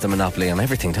 God, they have the monopoly on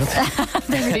everything, don't they?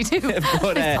 They really do.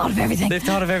 But, they've thought of everything. They've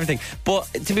thought of everything. But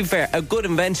to be fair, a good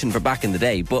invention for back in the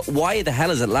day. But why the hell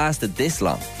has it lasted this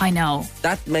long? I know.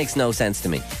 That makes no sense to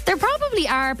me. There probably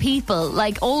are people,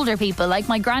 like older people, like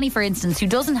my granny, for instance, who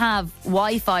doesn't have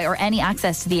Wi-Fi or any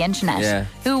access to the internet,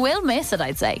 who will miss it,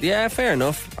 I'd say. Yeah, fair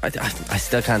enough. I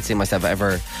still can't see myself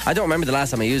ever... I don't remember the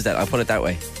last time I used that. I'll put it that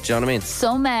way. Do you know what I mean?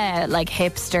 Some like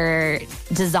hipster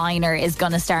designer is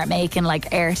going to start making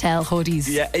like Airtel hoodies.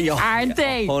 Aren't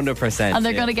they? 100%. And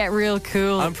they're going to get real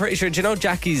cool. I'm pretty sure. Do you know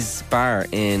Jackie's bar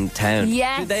in town?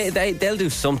 Yes. They'll do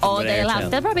something with Airtel.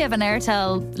 They'll probably have an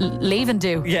Airtel leave and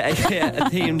do. Yeah, a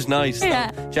themed night.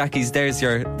 Yeah. So, Jackie's, there's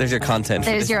your content.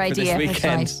 There's your idea. For this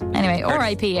weekend. That's right. Anyway,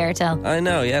 RIP Airtel. I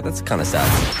know, yeah, that's kind of sad.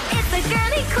 It's the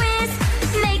Girly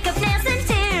Quiz. Makeup, nails, and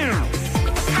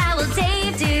tips. How will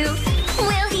Dave do?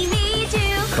 Will he need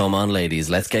you? Come on, ladies,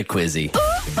 let's get quizzy. Ooh,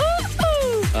 ooh,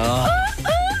 ooh. Oh.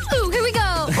 Ooh, ooh, ooh. Here we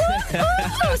go. Ooh,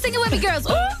 ooh, ooh. Sing it with me, girls.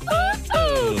 Ooh,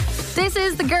 ooh, ooh. This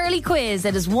is the Girly Quiz.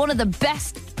 It is one of the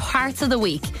best parts of the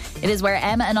week. It is where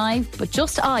Emma and I, but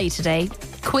just I today,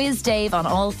 quiz Dave on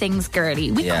all things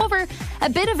girly. We cover a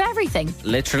bit of everything.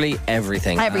 Literally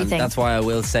everything. Everything. And that's why I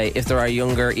will say, if there are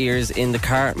younger ears in the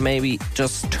car, maybe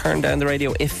just turn down the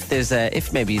radio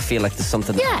if maybe you feel like there's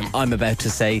something that I'm about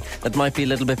to say that might be a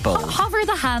little bit bold. Hover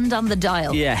the hand on the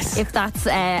dial. Yes. If that's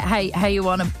how you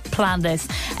want to plan this.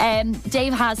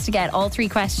 Dave has to get all 3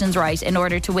 questions right in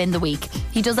order to win the week.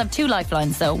 He does have 2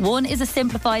 lifelines though. One is a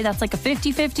simplify, that's like a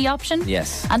 50-50 option.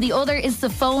 Yes. And the other is the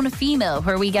phone a female,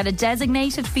 where we get a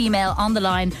designated female on the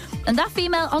line. And that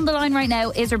female on the line right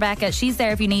now is Rebecca. She's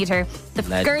there if you need her. The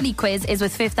Girly Quiz is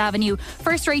with Fifth Avenue.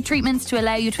 First-rate treatments to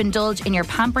allow you to indulge in your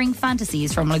pampering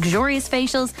fantasies, from luxurious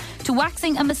facials to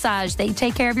waxing and massage. They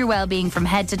take care of your well-being from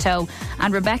head to toe.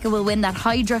 And Rebecca will win that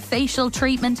Hydra facial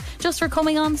treatment just for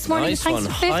coming on this morning. Nice Thanks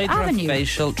one. to Fifth Hydra Avenue.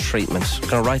 facial treatment. I'm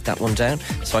going to write that one down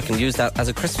so I can use that as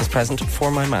a Christmas present for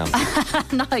my mum.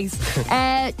 Nice.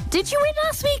 Did you win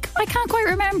last week? I can't quite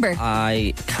remember.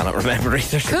 I cannot remember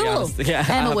either, to be Cool. honest. Yeah,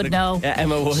 Emma would know. Yeah,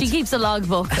 Emma would. She keeps a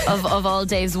logbook of all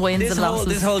Dave's wins and losses.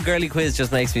 This whole girly quiz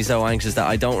just makes me so anxious that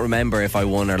I don't remember if I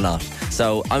won or not.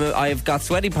 So I've got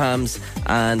sweaty palms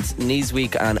and knees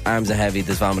weak and arms are heavy.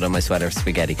 There's vomit on my sweater.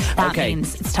 Spaghetti. That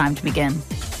means it's time to begin.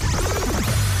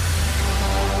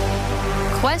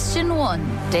 Question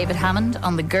 1. David Hammond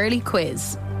on the Girly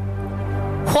Quiz.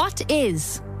 What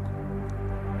is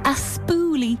a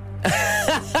spoolie?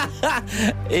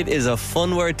 It is a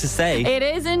fun word to say. It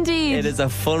is indeed. It is a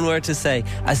fun word to say.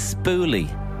 A spoolie.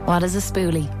 What is a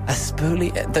spoolie? A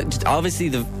spoolie.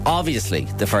 Obviously,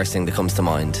 the first thing that comes to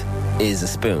mind is a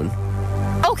spoon.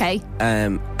 Okay.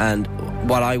 And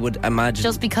what I would imagine,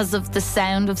 just because of the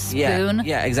sound of spoon.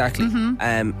 Yeah, exactly.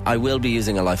 Mm-hmm. I will be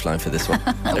using a lifeline for this one.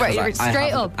 Right, you're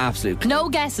straight up. Absolutely. No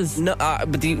guesses. No,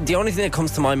 but the only thing that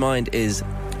comes to my mind is,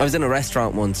 I was in a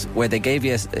restaurant once where they gave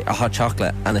you a hot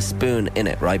chocolate and a spoon in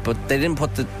it, right? But they didn't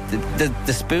put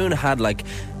the spoon had like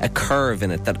a curve in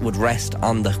it that would rest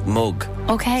on the mug.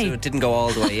 Okay. So it didn't go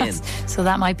all the way in. So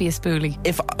that might be a spoolie.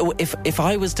 If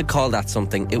I was to call that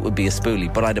something, it would be a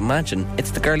spoolie. But I'd imagine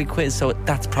it's the Girly Quiz, so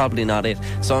that's probably not it.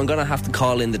 So I'm going to have to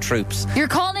call in the troops. You're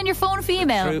calling in your phone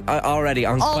female? Already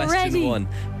on question 1.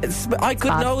 I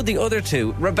could know the other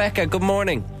 2. Rebecca, good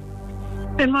morning.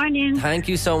 Good morning. Thank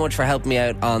you so much for helping me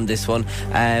out on this one.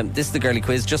 This is the Girly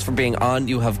Quiz. Just for being on,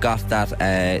 you have got that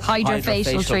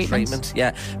hydrofacial treatment.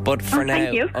 Yeah, but for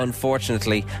now,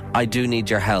 unfortunately, I do need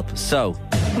your help. So,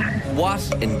 what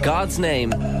in God's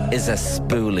name is a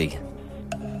spoolie?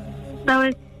 So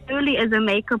a spoolie is a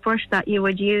makeup brush that you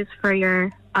would use for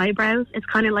your eyebrows. It's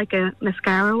kind of like a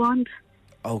mascara wand.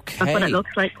 Okay. That's what it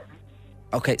looks like.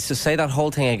 Okay, so say that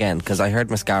whole thing again, because I heard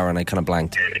mascara and I kind of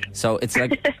blanked. So it's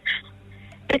like...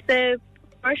 It's a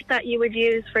brush that you would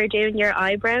use for doing your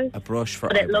eyebrows. A brush for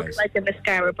but eyebrows. But it looks like a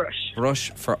mascara brush.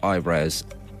 Brush for eyebrows.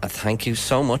 Thank you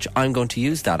so much. I'm going to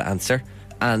use that answer.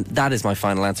 And that is my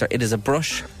final answer. It is a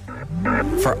brush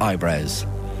for eyebrows.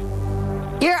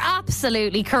 You're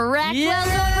absolutely correct. Yes!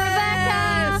 Well done, Rebecca.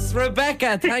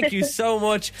 Rebecca, thank you so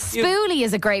much. Spoolie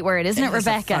is a great word, isn't it,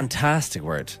 Rebecca? It's a fantastic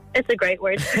word. It's a great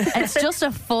word. It's just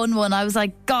a fun one. I was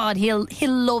like, God, he'll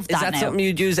love that. Is that now. something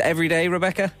you'd use every day,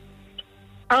 Rebecca?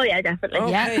 Oh, yeah, definitely.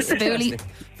 Okay, yeah, spoolie.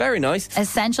 Very nice.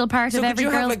 Essential part of every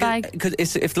girl's bag. Because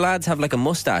if the lads have like a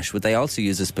mustache, would they also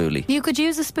use a spoolie? You could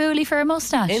use a spoolie for a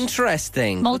moustache.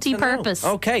 Interesting. Multi-purpose.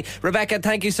 Okay, Rebecca,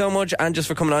 thank you so much, and just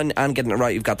for coming on and getting it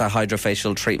right. You've got that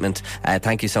hydrofacial treatment.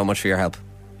 Thank you so much for your help.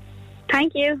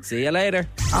 Thank you. See you later.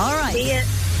 All right. See ya.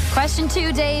 Question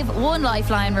 2, Dave. 1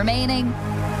 lifeline remaining.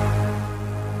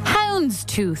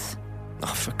 Houndstooth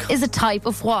is a type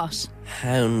of what?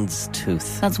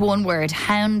 Houndstooth. That's one word.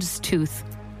 Houndstooth.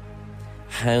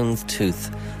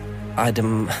 Houndstooth.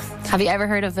 Have you ever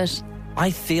heard of it?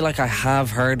 I feel like I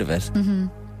have heard of it. Mm-hmm.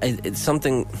 It's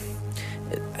something.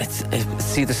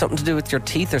 It's either something to do with your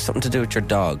teeth or something to do with your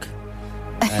dog.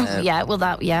 Yeah, well,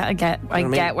 I get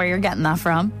where you're getting that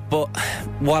from. But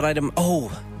what do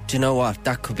you know what?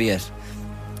 That could be it.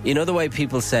 You know the way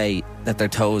people say that their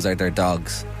toes are their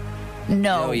dogs?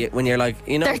 No. You know, when you're like,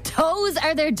 their toes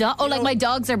are their dog. Oh, like my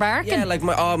dogs are barking? Yeah, like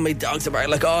my dogs are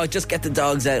barking. Like, just get the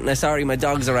dogs out. No, sorry, my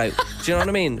dogs are out. Do you know what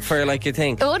I mean? For like your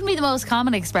thing. It wouldn't be the most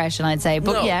common expression, I'd say,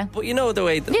 but no, yeah. But you know the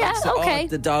way that okay.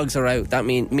 the dogs are out, that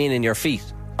meaning your feet.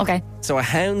 Okay. So a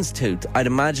houndstooth, I'd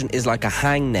imagine, is like a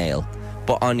hangnail,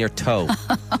 but on your toe.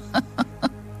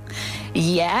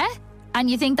 Yeah? And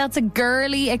you think that's a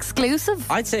girly exclusive?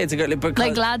 I'd say it's a girly, because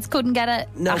like lads couldn't get a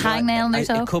hangnail on their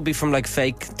toe? It could be from like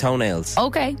fake toenails.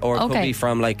 Okay. Or it could be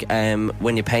from like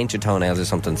when you paint your toenails or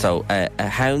something. So a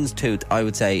houndstooth, I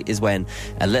would say, is when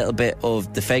a little bit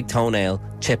of the fake toenail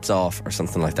chips off or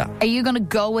something like that. Are you going to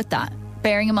go with that?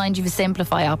 Bearing in mind you have a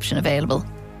simplify option available.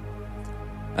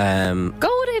 Go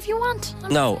with it if you want.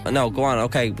 No, go on.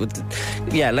 Okay,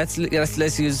 yeah, let's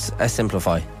use a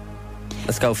simplify.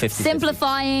 Let's go 50-50.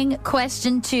 Simplifying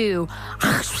question 2.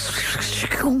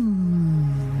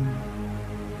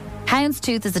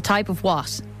 Houndstooth is a type of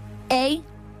what? A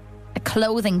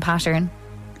clothing pattern,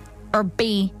 or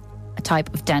B, a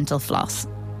type of dental floss?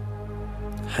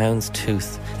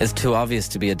 Houndstooth. It's too obvious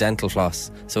to be a dental floss,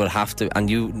 so it'd have to.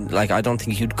 And I don't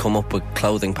think you'd come up with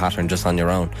clothing pattern just on your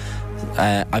own.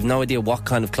 I've no idea what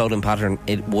kind of clothing pattern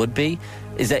it would be.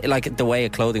 Is it like the way a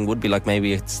clothing would be? Like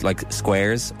maybe it's like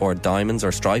squares or diamonds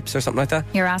or stripes or something like that?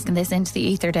 You're asking this into the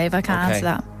ether, Dave. I can't answer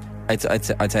that.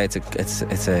 I'd say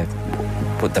it's a.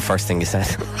 But the first thing you said.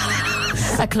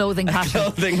 A clothing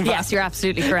pattern. Yes, you're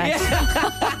absolutely correct.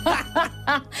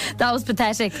 That was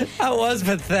pathetic. That was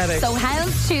pathetic. So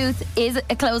houndstooth is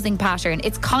a clothing pattern.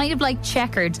 It's kind of like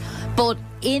checkered, but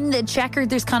in the checkered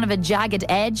there's kind of a jagged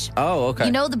edge. Oh, okay.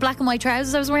 You know the black and white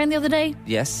trousers I was wearing the other day?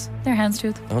 Yes. They're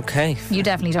houndstooth. Okay. You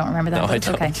definitely don't remember that. No, I it's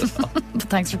don't. Okay. But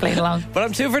thanks for playing along. But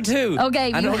I'm 2 for 2. Okay,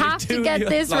 you have to get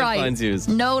this right. Used.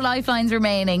 No lifelines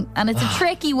remaining. And it's a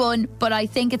tricky one, but I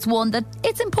think it's one that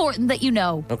it's important that you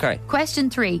know. Okay. Question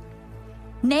 3.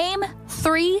 Name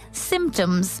 3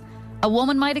 symptoms a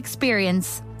woman might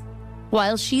experience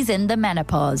while she's in the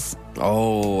menopause.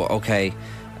 Oh, okay.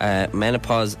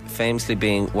 Menopause famously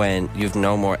being when you've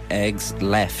no more eggs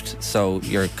left, so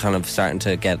you're kind of starting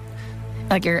to get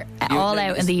like you're all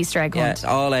out in the Easter egg hunt.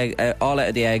 Yeah, all out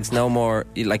of the eggs. No more.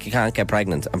 You can't get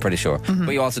pregnant. I'm pretty sure,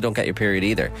 but you also don't get your period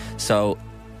either. So,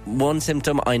 one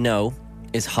symptom I know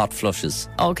is hot flushes.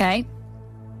 Okay,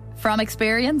 from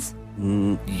experience.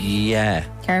 Yeah.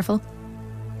 Careful.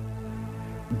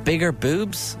 Bigger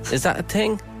boobs, is that a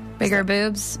thing? Bigger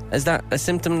boobs. Is that a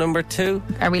symptom number 2?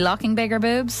 Are we locking bigger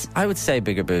boobs? I would say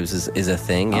bigger boobs is a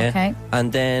thing, yeah. Okay.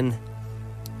 And then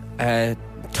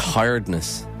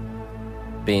tiredness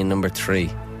being number 3.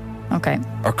 Okay.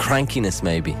 Or crankiness,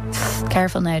 maybe.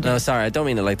 Careful now, dude. No, sorry, I don't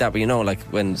mean it like that, but like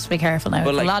when... Just be careful now.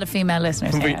 Like, a lot of female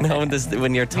listeners here.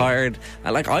 When you're tired,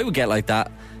 I would get like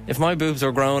that. If my boobs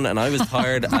were grown and I was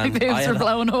tired my boobs were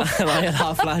blown up and I had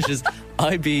hot flashes,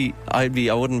 I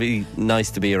wouldn't be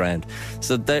nice to be around.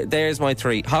 So there's my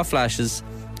 3. Hot flashes,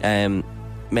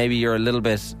 maybe you're a little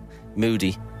bit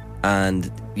moody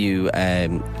and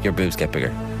your boobs get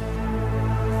bigger.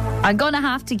 I'm gonna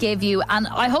have to give you, and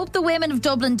I hope the women of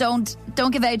Dublin don't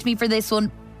give out to me for this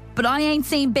one, but I ain't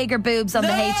seen bigger boobs on the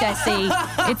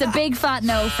HSE. It's a big fat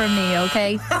no from me,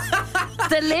 okay?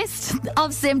 The list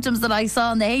of symptoms that I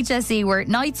saw in the HSE were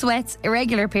night sweats,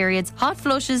 irregular periods, hot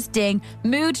flushes, ding,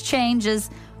 mood changes,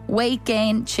 weight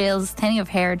gain, chills, thinning of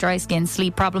hair, dry skin,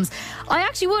 sleep problems. I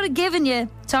actually would have given you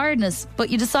tiredness, but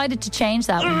you decided to change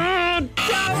that one.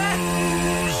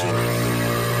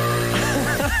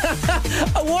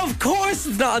 Well, of course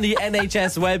it's not on the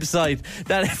NHS website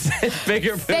that it's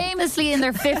bigger. Famously, in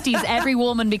their 50s, every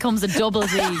woman becomes a double D.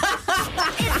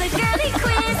 It's the Girly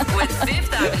Quiz with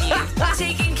Fifth Avenue.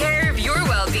 Taking care of your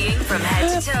well-being from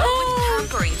head to toe with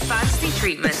pampering fancy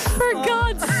treatment. For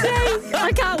God's sake,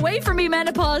 I can't wait for me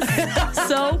menopause.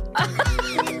 So,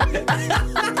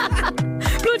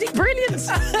 bloody brilliant.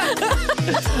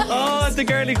 The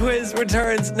Girly Quiz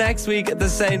returns next week at the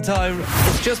same time.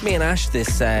 It's just me and Ash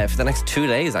this for the next 2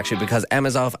 days, actually, because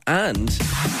Emma's off and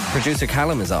producer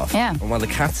Callum is off. Yeah. And while the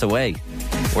cat's away,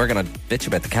 we're going to bitch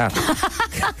about the cat.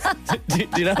 do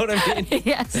you know what I mean?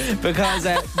 Yes. Because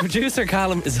producer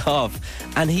Callum is off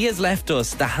and he has left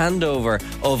us the handover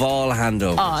of all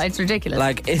handovers. Oh, it's ridiculous.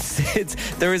 Like,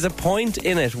 there is a point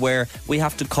in it where we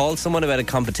have to call someone about a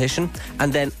competition,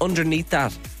 and then underneath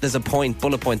that there's a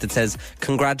bullet point that says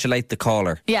congratulate the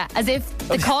caller. Yeah, as if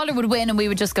the caller would win and we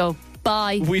would just go,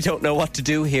 bye. We don't know what to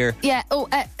do here. Yeah,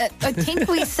 I think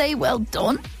we say well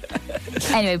done.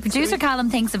 Anyway, producer Callum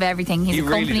thinks of everything. He's a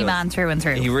company man through and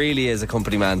through. He really is a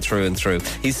company man through and through.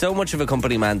 He's so much of a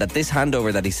company man that this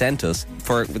handover that he sent us,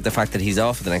 for the fact that he's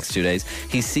off for the next 2 days,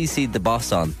 he CC'd the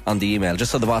boss on the email,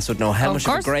 just so the boss would know how much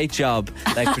of a great job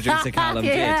like producer Callum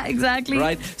did. Yeah, exactly.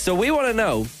 Right? So we want to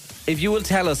know if you will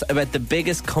tell us about the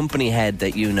biggest company head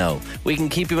that you know. We can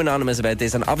keep you anonymous about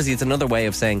this, and obviously it's another way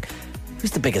of saying,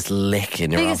 who's the biggest lick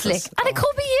in your office? Lick. And it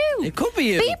could be you. It could be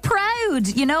you. Be proud.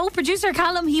 You know, producer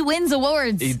Callum, he wins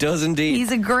awards. He does indeed.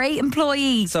 He's a great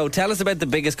employee. So tell us about the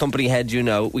biggest company head you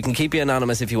know. We can keep you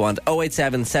anonymous if you want.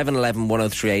 087 711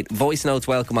 1038. Voice notes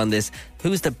welcome on this.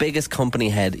 Who's the biggest company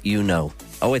head you know?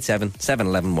 087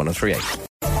 711 1038.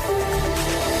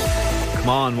 Come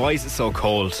on, why is it so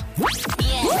cold?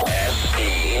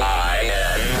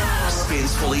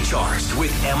 Spins Fully Charged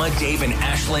with Emma, Dave and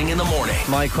Aisling in the morning.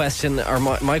 My question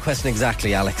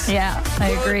exactly, Alex. Yeah, I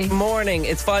agree. Good morning.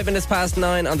 It's 9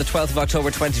 on the 12th of October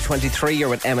 2023. You're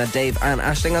with Emma, Dave and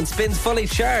Aisling on Spins Fully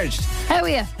Charged. How are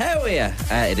you?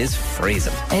 It is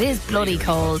freezing. It is bloody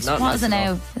cold. Not what is it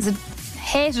nice now? Is it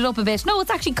heated up a bit? No,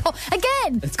 it's actually cold.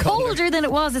 Again, it's colder than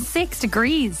it was. It's 6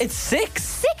 degrees. It's 6?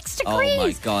 6 degrees. Oh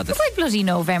my God. It's like bloody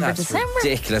November, that's December.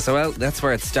 Ridiculous. Well, that's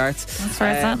where it starts. That's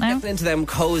where it's at now. Getting into them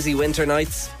cozy winter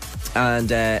nights.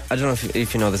 And I don't know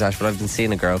if you know this, Ash, but I've been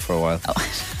seeing a girl for a while. Oh.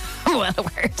 I'm well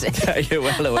aware, Dave. You're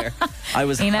well aware.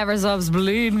 He never stops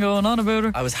bleeding going on about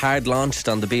her. I was hard launched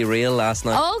on the Be Real last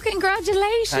night. Oh,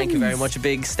 congratulations. Thank you very much. A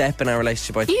big step in our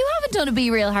relationship. You haven't done a Be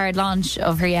Real hard launch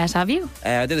of her yet, have you?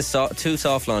 I did two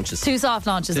soft launches. 2 soft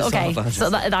launches, Two okay. soft launches. So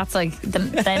that's like,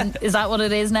 then is that what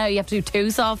it is now? You have to do 2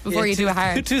 soft before you do a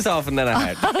hard? 2 soft and then a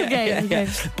hard. Okay.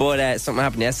 But something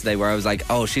happened yesterday where I was like,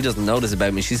 oh, she doesn't know this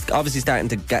about me. She's obviously starting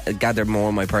to gather more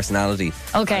of my personality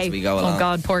as we go along. Oh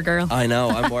God, poor girl. I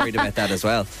know, I'm worried about that as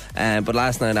well. But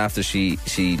last night after she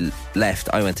left,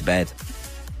 I went to bed.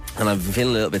 And I've been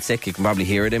feeling a little bit sick. You can probably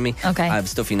hear it in me. Okay. I have a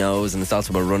stuffy nose, and it's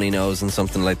also a runny nose and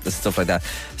stuff like that.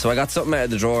 So I got something out of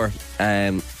the drawer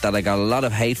that I got a lot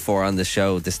of hate for on the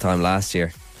show this time last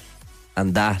year.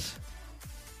 And that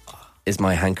is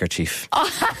my handkerchief.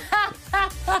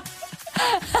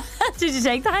 Did you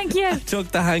take the hanky out? I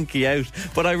took the hanky out,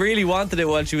 but I really wanted it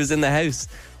while she was in the house,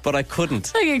 but I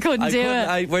couldn't. Like you couldn't do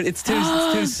it. It's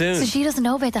too soon. So she doesn't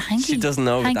know about the hanky? She doesn't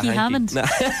know about the hanky. Hammond. No.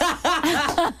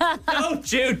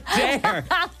 Don't you dare.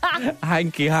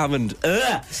 Hanky Hammond.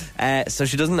 So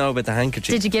she doesn't know about the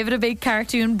handkerchief. Did you give it a big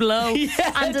cartoon blow?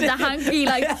 Yeah, and did the hanky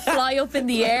fly up in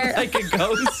the air? Like a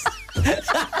ghost.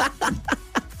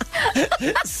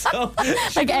 So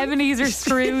like Ebenezer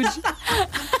Scrooge.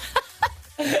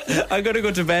 I'm gonna go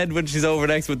to bed when she's over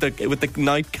next with the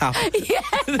nightcap,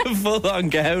 the full-on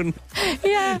gown.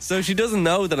 Yeah. So she doesn't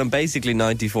know that I'm basically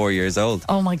 94 years old.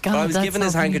 Oh my God! But I was given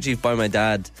this handkerchief by my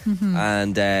dad,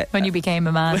 and when you became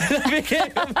a man.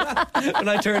 When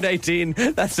I turned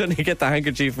 18, that's when you get the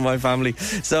handkerchief from my family.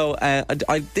 So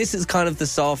this is kind of the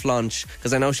soft launch,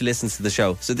 because I know she listens to the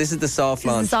show. So this is the soft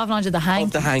launch. The soft launch of the hanky.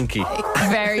 Of the hanky.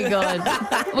 Very good.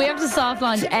 We have to soft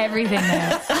launch everything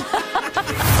now.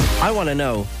 I want to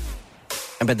know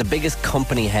about the biggest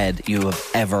company head you have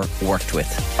ever worked with.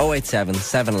 087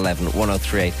 711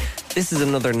 1038. This is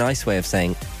another nice way of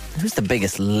saying, Who's the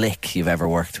biggest lick you've ever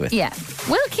worked with? Yeah.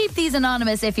 We'll keep these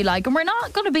anonymous if you like, and we're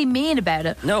not going to be mean about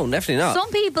it. No, definitely not. Some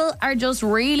people are just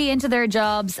really into their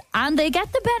jobs and they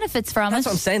get the benefits from That's it.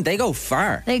 what I'm saying. They go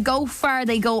far. They go far,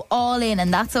 they go all in,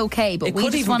 and that's okay. But we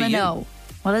just want to know,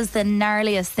 what is the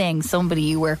gnarliest thing somebody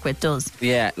you work with does?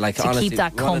 Yeah, like to honestly, keep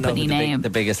that we wanna know company who name. the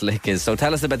biggest lick is. So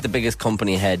tell us about the biggest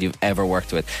company head you've ever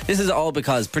worked with. This is all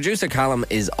because producer Callum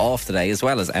is off today, as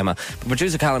well as Emma. But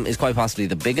producer Callum is quite possibly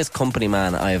the biggest company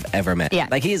man I have ever met. Yeah.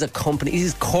 Like, he is a company,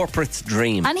 he's corporate's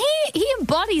dream. And he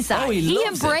embodies that. Oh, he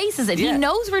loves embraces it. Yeah. He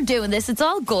knows we're doing this. It's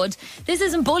all good. This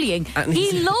isn't bullying. And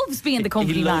he loves being the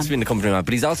company He man. loves being the company man,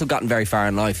 but he's also gotten very far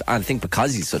in life, I think,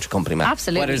 because he's such a company man.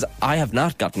 Absolutely. Whereas I have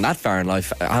not gotten that far in life,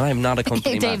 and I'm not a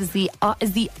company man. Dave is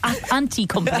the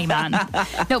anti-company man.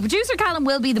 No, producer Callum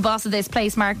will be the boss of this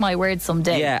place, mark my words,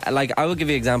 someday. Yeah, like, I will give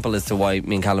you an example as to why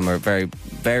me and Callum are very,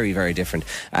 very, very different.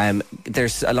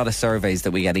 There's a lot of surveys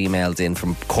that we get emailed in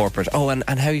from corporate. Oh, and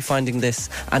how are you finding this?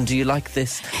 And do you like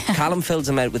this? Callum fills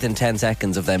them out within 10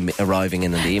 seconds of them arriving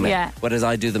in the email. Yeah. Whereas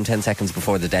I do them 10 seconds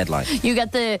before the deadline. You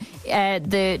get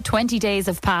the 20 days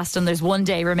have passed and there's 1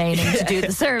 day remaining to do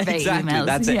the survey Exactly, emails.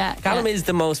 that's it. Yeah, Callum is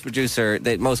the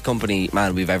most company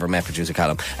man we've ever met, producer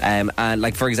Callum. And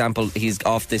like, for example, he's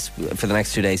off this for the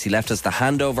next 2 days. He left us the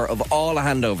handover of all the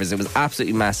handovers. It was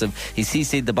absolutely massive. He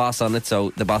CC'd the boss on it,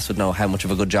 so the boss would know how much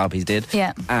of a good job he did.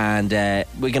 Yeah. And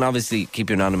we can obviously keep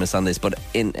you anonymous on this, but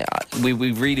we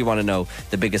really want to know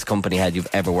the biggest company head you've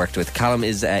ever worked with. Callum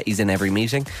is he's in every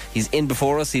meeting. He's in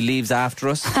before us. He leaves after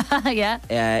us. Yeah.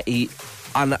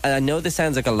 And I know this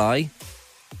sounds like a lie.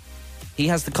 He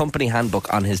has the company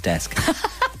handbook on his desk.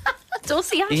 Does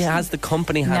he actually? He has the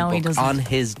company No, he handbook doesn't. on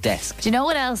his desk. Do you know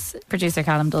what else producer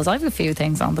Callum does? I have a few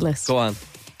things on the list. Go on.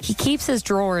 He keeps his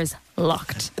drawers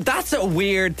locked. That's a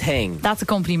weird thing. That's a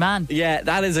company man. Yeah,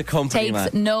 that is a company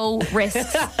Takes man. no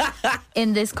risks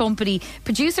in this company.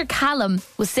 Producer Callum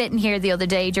was sitting here the other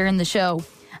day during the show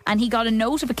and he got a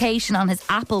notification on his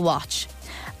Apple Watch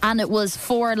and it was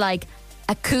for like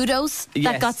a kudos that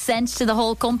Yes. got sent to the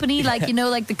whole company, like, you know,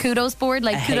 like the kudos board,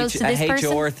 like kudos to this a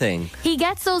person. HR thing. He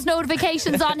gets those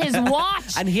notifications on his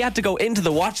watch And he had to go into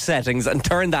the watch settings and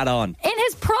turn that on. in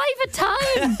his private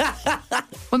time.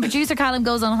 When producer Callum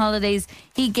goes on holidays,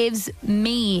 he gives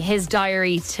me his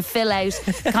diary to fill out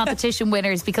competition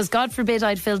winners because God forbid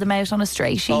I'd fill them out on a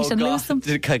stray sheet and lose them.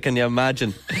 Can you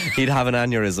imagine? He'd have an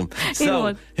aneurysm. So,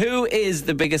 would. who is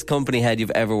the biggest company head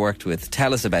you've ever worked with?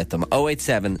 Tell us about them.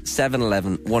 087 711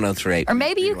 1038. Or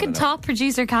maybe you can top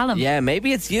producer Callum. Yeah,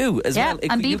 maybe it's you as Yeah, well.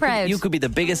 and be you proud. You could be the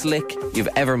biggest lick you've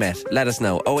ever met. Let us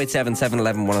know. 087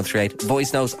 711 1038.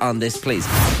 Voice notes on this, please.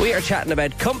 We are chatting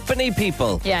about company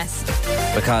people. Yes.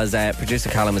 Because producer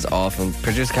Callum is off, and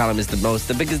producer Callum is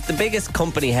the biggest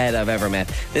company head I've ever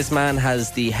met. This man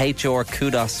has the HR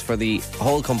kudos for the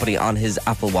whole company on his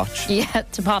Apple Watch. Yeah,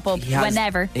 to pop up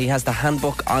whenever. He has the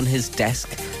handbook on his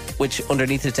desk, which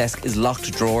underneath his desk is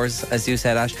locked drawers, as you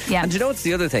said, Ash. Yeah. And do you know what's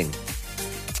the other thing?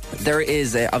 There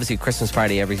is obviously a Christmas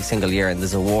party every single year, and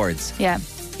there's awards. Yeah.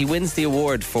 He wins the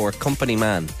award for Company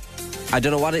Man. I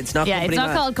don't know what it's not. Yeah, Company it's not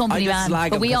Man. called Company I just Man, slag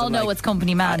but him we 'cause all I'm know like, it's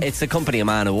Company Man. It's the Company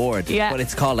Man award. Yeah. But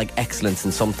it's called like excellence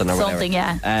in something or whatever. Something,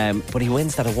 yeah. But he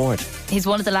wins that award. He's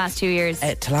won it the last 2 years. To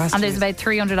last and two there's years. about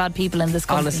 300 odd people in this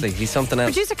company. Honestly, he's something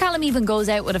else. Producer Callum even goes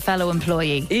out with a fellow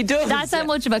employee. He does. That's how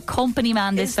much of a company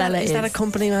man this fella is. Is that a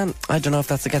company man? I don't know if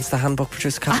that's against the handbook,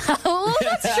 producer Callum. Oh,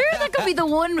 that's true. That could be the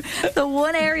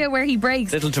one area where he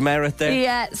breaks. Little demerit there.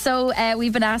 Yeah, so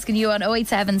we've been asking you on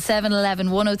 087 711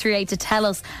 1038 to tell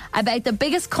us about the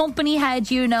biggest company head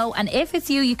you know, and if it's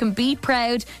you can be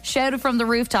proud, shout it from the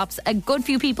rooftops. A good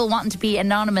few people wanting to be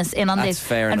anonymous in on That's this,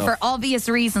 fair and enough. for obvious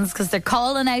reasons, because they're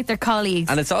calling out their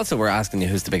colleagues. And it's also, we're asking you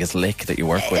who's the biggest lick that you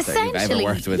work with, that you've ever Essentially,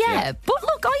 worked with. yeah. But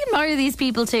look, I admire these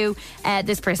people too.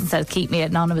 This person says, keep me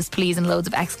anonymous, please, and loads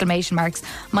of exclamation marks.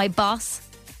 My boss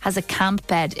has a camp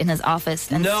bed in his office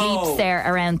and No. sleeps there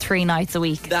around 3 nights a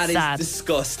week. That is Sad.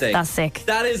 disgusting. That's sick.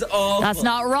 That is awful. That's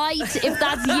not right. If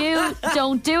that's you,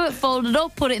 don't do it. Fold it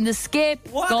up, put it in the skip.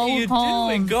 What go are you home.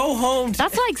 doing? Go home.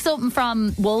 That's like something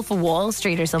from Wolf of Wall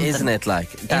Street or something. Isn't it? Like,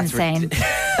 that's Insane.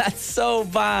 That's so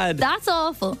bad. That's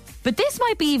awful. But this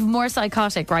might be even more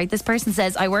psychotic, right? This person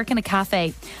says, I work in a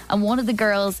cafe and one of the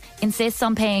girls insists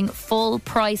on paying full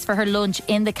price for her lunch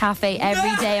in the cafe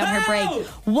every day on her break.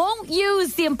 Won't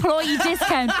use the employee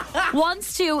discount.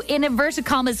 Wants to, in inverted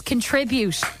commas,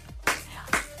 contribute.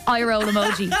 Eye roll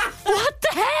emoji. What the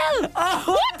hell?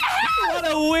 What the hell? What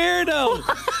a weirdo.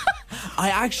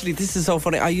 This is so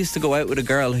funny. I used to go out with a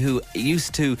girl who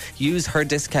used to use her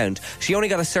discount. She only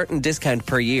got a certain discount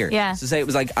per year. Yeah. So say it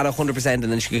was like at 100% and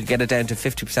then she could get it down to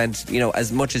 50%,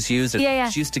 as much as she used it. Yeah.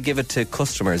 She used to give it to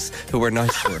customers who were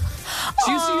nice to her.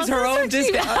 She used to use her own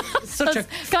discount.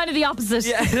 That's kind of the opposite.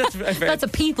 Yeah, that's a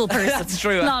people person. That's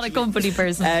true. Not a company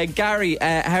person. Gary,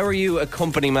 how are you a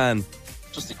company man?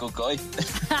 Just a good guy.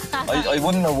 I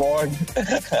wouldn't award.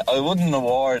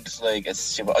 Like a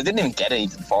stupid. I didn't even get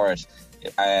anything for it.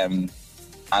 And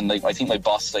like I think my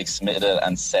boss like submitted it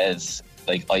and says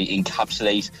like I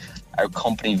encapsulate our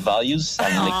company values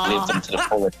and like live them to the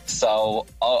fullest. So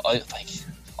I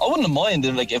wouldn't have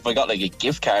minded like if I got like a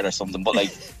gift card or something, but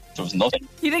like there was nothing.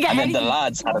 You didn't get and anything. then the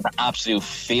lads had an absolute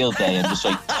field day and just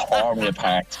like tore me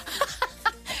apart.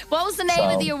 What was the name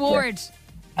of the award?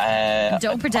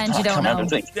 Don't pretend you don't know.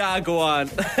 Yeah, go on.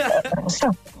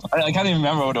 I can't even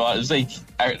remember what it was. It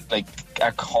was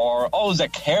our core. Oh, it was our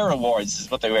care awards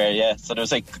is what they were. Yeah. So there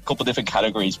was like a couple of different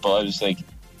categories, but I was like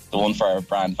the one for our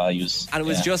brand values. And it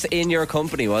was just in your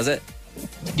company, was it?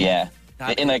 Yeah.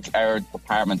 In like our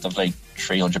department of like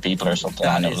 300 people or something.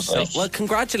 And it was well,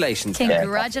 congratulations.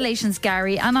 Congratulations,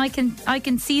 Gary. And I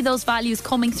can see those values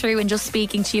coming through in just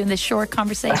speaking to you in this short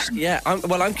conversation. Yeah.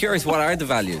 I'm curious. What are the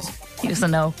values? He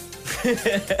doesn't know.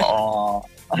 Oh,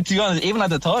 to be honest, even at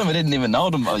the time, I didn't even know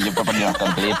them. Oh, you're probably not going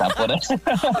to believe that, but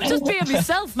just being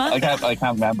myself, man. I can't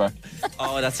remember.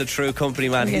 Oh, that's a true company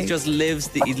man. Okay. He just lives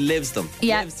them.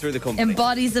 Yeah, lives through the company.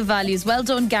 Embodies the values. Well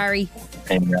done, Gary.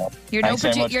 You're no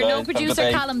producer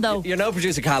Callum, though. You're no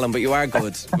producer Callum, but you are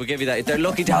good. We'll give you that. They're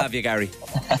lucky to have you, Gary.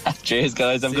 Cheers,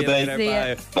 guys. Have a good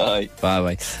day. Bye.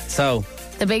 Bye. So.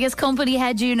 The biggest company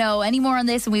head you know. Any more on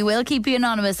this and we will keep you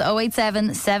anonymous.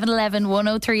 087 711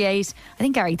 1038. I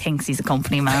think Gary thinks he's a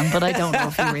company man, but I don't know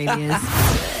if he really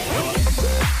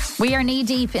is. We are knee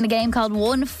deep in a game called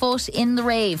 1 Foot in the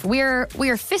Rave. We're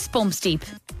fist bumps deep.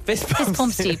 Fist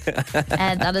bumps deep.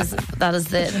 That is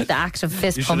the act of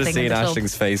fist pumping. You should have seen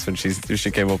Ashling's face when she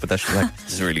came up with that. She was like,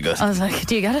 "This is really good." I was like,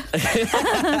 "Do you get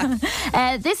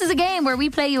it?" This is a game where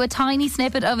we play you a tiny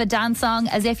snippet of a dance song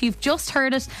as if you've just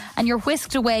heard it and you're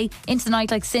whisked away into the night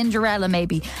like Cinderella,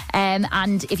 maybe. And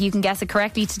if you can guess it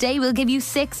correctly, today we'll give you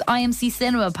 6 IMC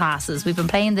cinema passes. We've been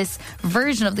playing this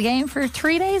version of the game for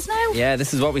 3 days now. Yeah,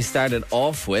 this is what we started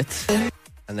off with,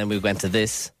 and then we went to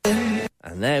this, and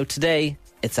now today.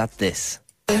 It's at this.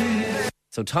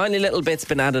 So tiny little bits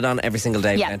been added on every single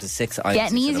day. Yeah. Down to 6 items.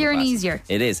 Getting easier and easier.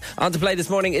 It is. On to play this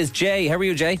morning is Jay. How are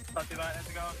you, Jay? Not too bad. How's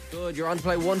it going? Good. You're on to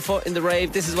play 1 Foot in the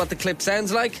Rave. This is what the clip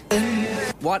sounds like.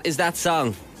 What is that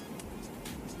song?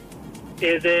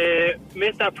 Is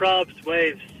Mr. Probs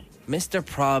Waves. Mr.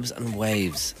 Probs and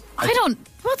Waves.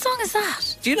 What song is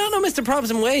that? Do you not know Mr. Probs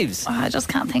and Waves? Oh, I just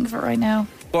can't think of it right now.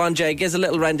 Go on, Jay. Give us a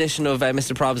little rendition of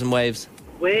Mr. Probs and Waves.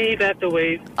 Wave after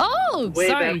wave. Oh, wave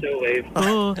sorry. After wave.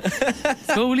 Oh,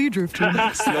 slowly drifting.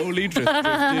 Slowly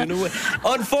drifting away.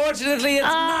 Unfortunately, it's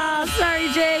not. Sorry,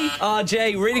 Jay. Oh,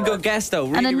 Jay, really good guess though.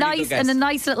 Really, and a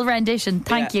nice little rendition.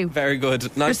 Thank you. Very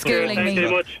good. Nice for schooling me. Thank you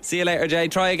very much. See you later, Jay.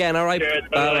 Try again. All right. Cheers,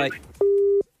 bye.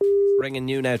 Ringing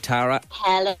you now, Tara.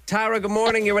 Hello. Tara, good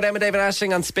morning. You're with Emma, David,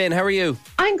 Ashling on Spin. How are you?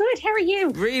 I'm good. How are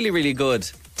you? Really, really good.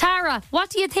 Tara,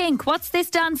 what do you think? What's this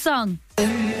dance song?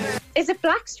 Is it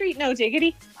Blackstreet No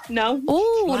Diggity? No.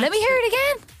 Oh, let me hear it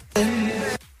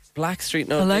again. Blackstreet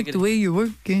No Diggity. I like diggity. the way you're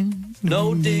working.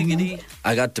 No diggity.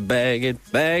 I got to bag it.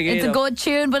 It's a good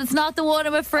tune, but it's not the one,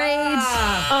 I'm afraid.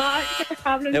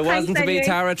 It wasn't to be,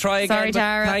 Tara. Try again. Sorry,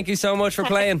 Tara. Thank you so much for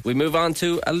playing. We move on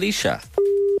to Alicia.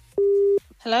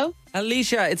 Hello?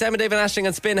 Alicia, it's Emma, David, Ashling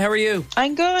on Spin. How are you?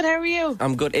 I'm good. How are you?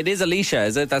 I'm good. It is Alicia,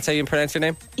 is it? That's how you pronounce your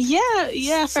name?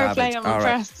 Yeah, fair play. I'm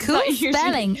impressed. Cool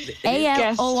spelling.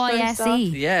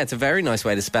 ALOISE. Yeah, it's a very nice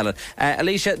way to spell it.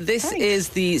 Alicia, this is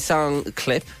the song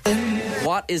clip.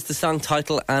 What is the song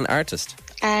title and artist?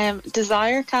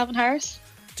 Desire, Calvin Harris.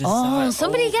 Oh,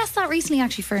 somebody guessed that recently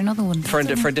actually for another one. For a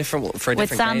different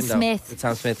With Sam game, Smith. With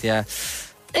Sam Smith, yeah.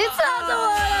 It's not the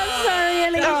one. I'm sorry,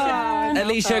 Alicia.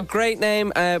 Alicia, great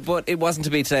name, but it wasn't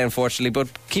to be today, unfortunately. But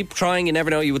keep trying. You never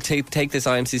know. You will take this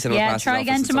IMC cinema pass. Yeah, try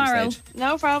again tomorrow.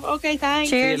 No problem. Okay, thanks.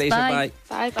 Cheers. See you, Alicia.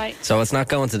 Bye. Bye. So it's not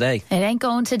going today. It ain't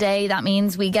going today. That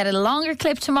means we get a longer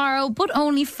clip tomorrow, but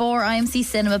only 4 IMC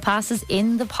cinema passes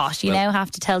in the pot. You now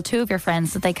have to tell 2 of your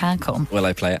friends that they can't come. Will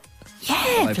I play it?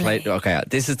 Yeah, Okay,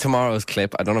 this is tomorrow's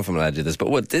clip. I don't know if I'm allowed to do this, but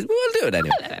we'll do it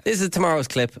anyway. This is tomorrow's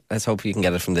clip. Let's hope you can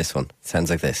get it from this one. It sounds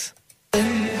like this.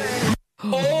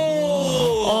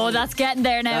 Oh, that's getting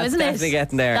there now, isn't it? That's definitely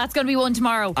getting there. That's going to be one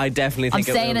tomorrow. I definitely think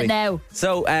I'm saying it now.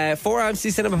 So, 4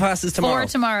 IMC cinema passes tomorrow. 4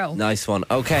 tomorrow. Nice one.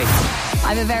 Okay.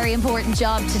 I have a very important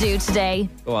job to do today.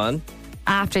 Go on.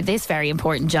 after this very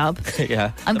important job.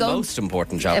 Yeah, the most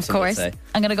important job, of course.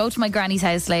 I'm going to go to my granny's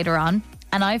house later on,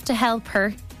 and I have to help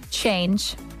her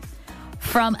change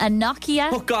from a Nokia.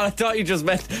 Oh God, I thought you just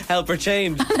meant help her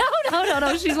change.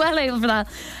 No, she's well able for that.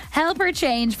 Help her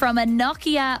change from a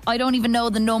Nokia, I don't even know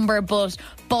the number, but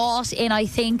bought in, I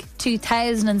think,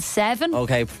 2007.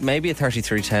 Okay, maybe a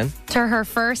 3310. To her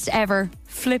first ever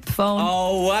flip phone.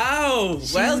 Oh, wow.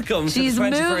 Welcome to the 21st She's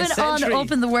moving century. on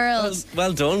up in the world.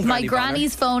 Well done, My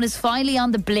granny's phone is finally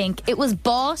on the blink. It was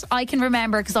bought, I can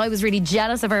remember, because I was really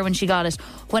jealous of her when she got it,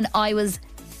 when I was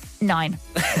 9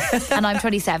 and I'm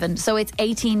 27, so it's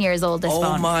 18 years old, this phone.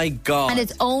 Oh my God. And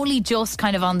it's only just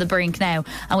kind of on the brink now,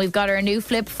 and we've got her a new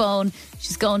flip phone.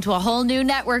 She's going to a whole new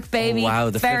network, baby. Oh, wow,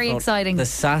 very exciting. The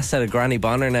sass out of Granny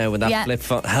Bonner now with that flip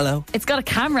phone. Hello. It's got a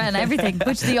camera and everything,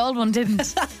 which the old one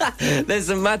didn't.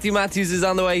 Listen, Matthew Matthews is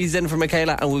on the way. He's in for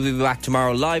Michaela, and we'll be back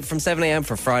tomorrow live from 7 a.m.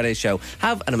 for Friday's show.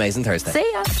 Have an amazing Thursday.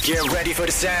 See ya. Get ready for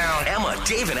the sound. Emma,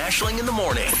 Dave and Aisling in the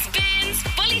morning. Spins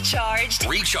Fully Charged.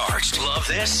 Recharged. Love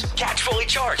this? Catch Fully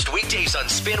Charged weekdays on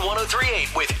Spin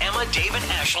 103.8 with Emma, Dave and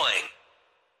Aisling.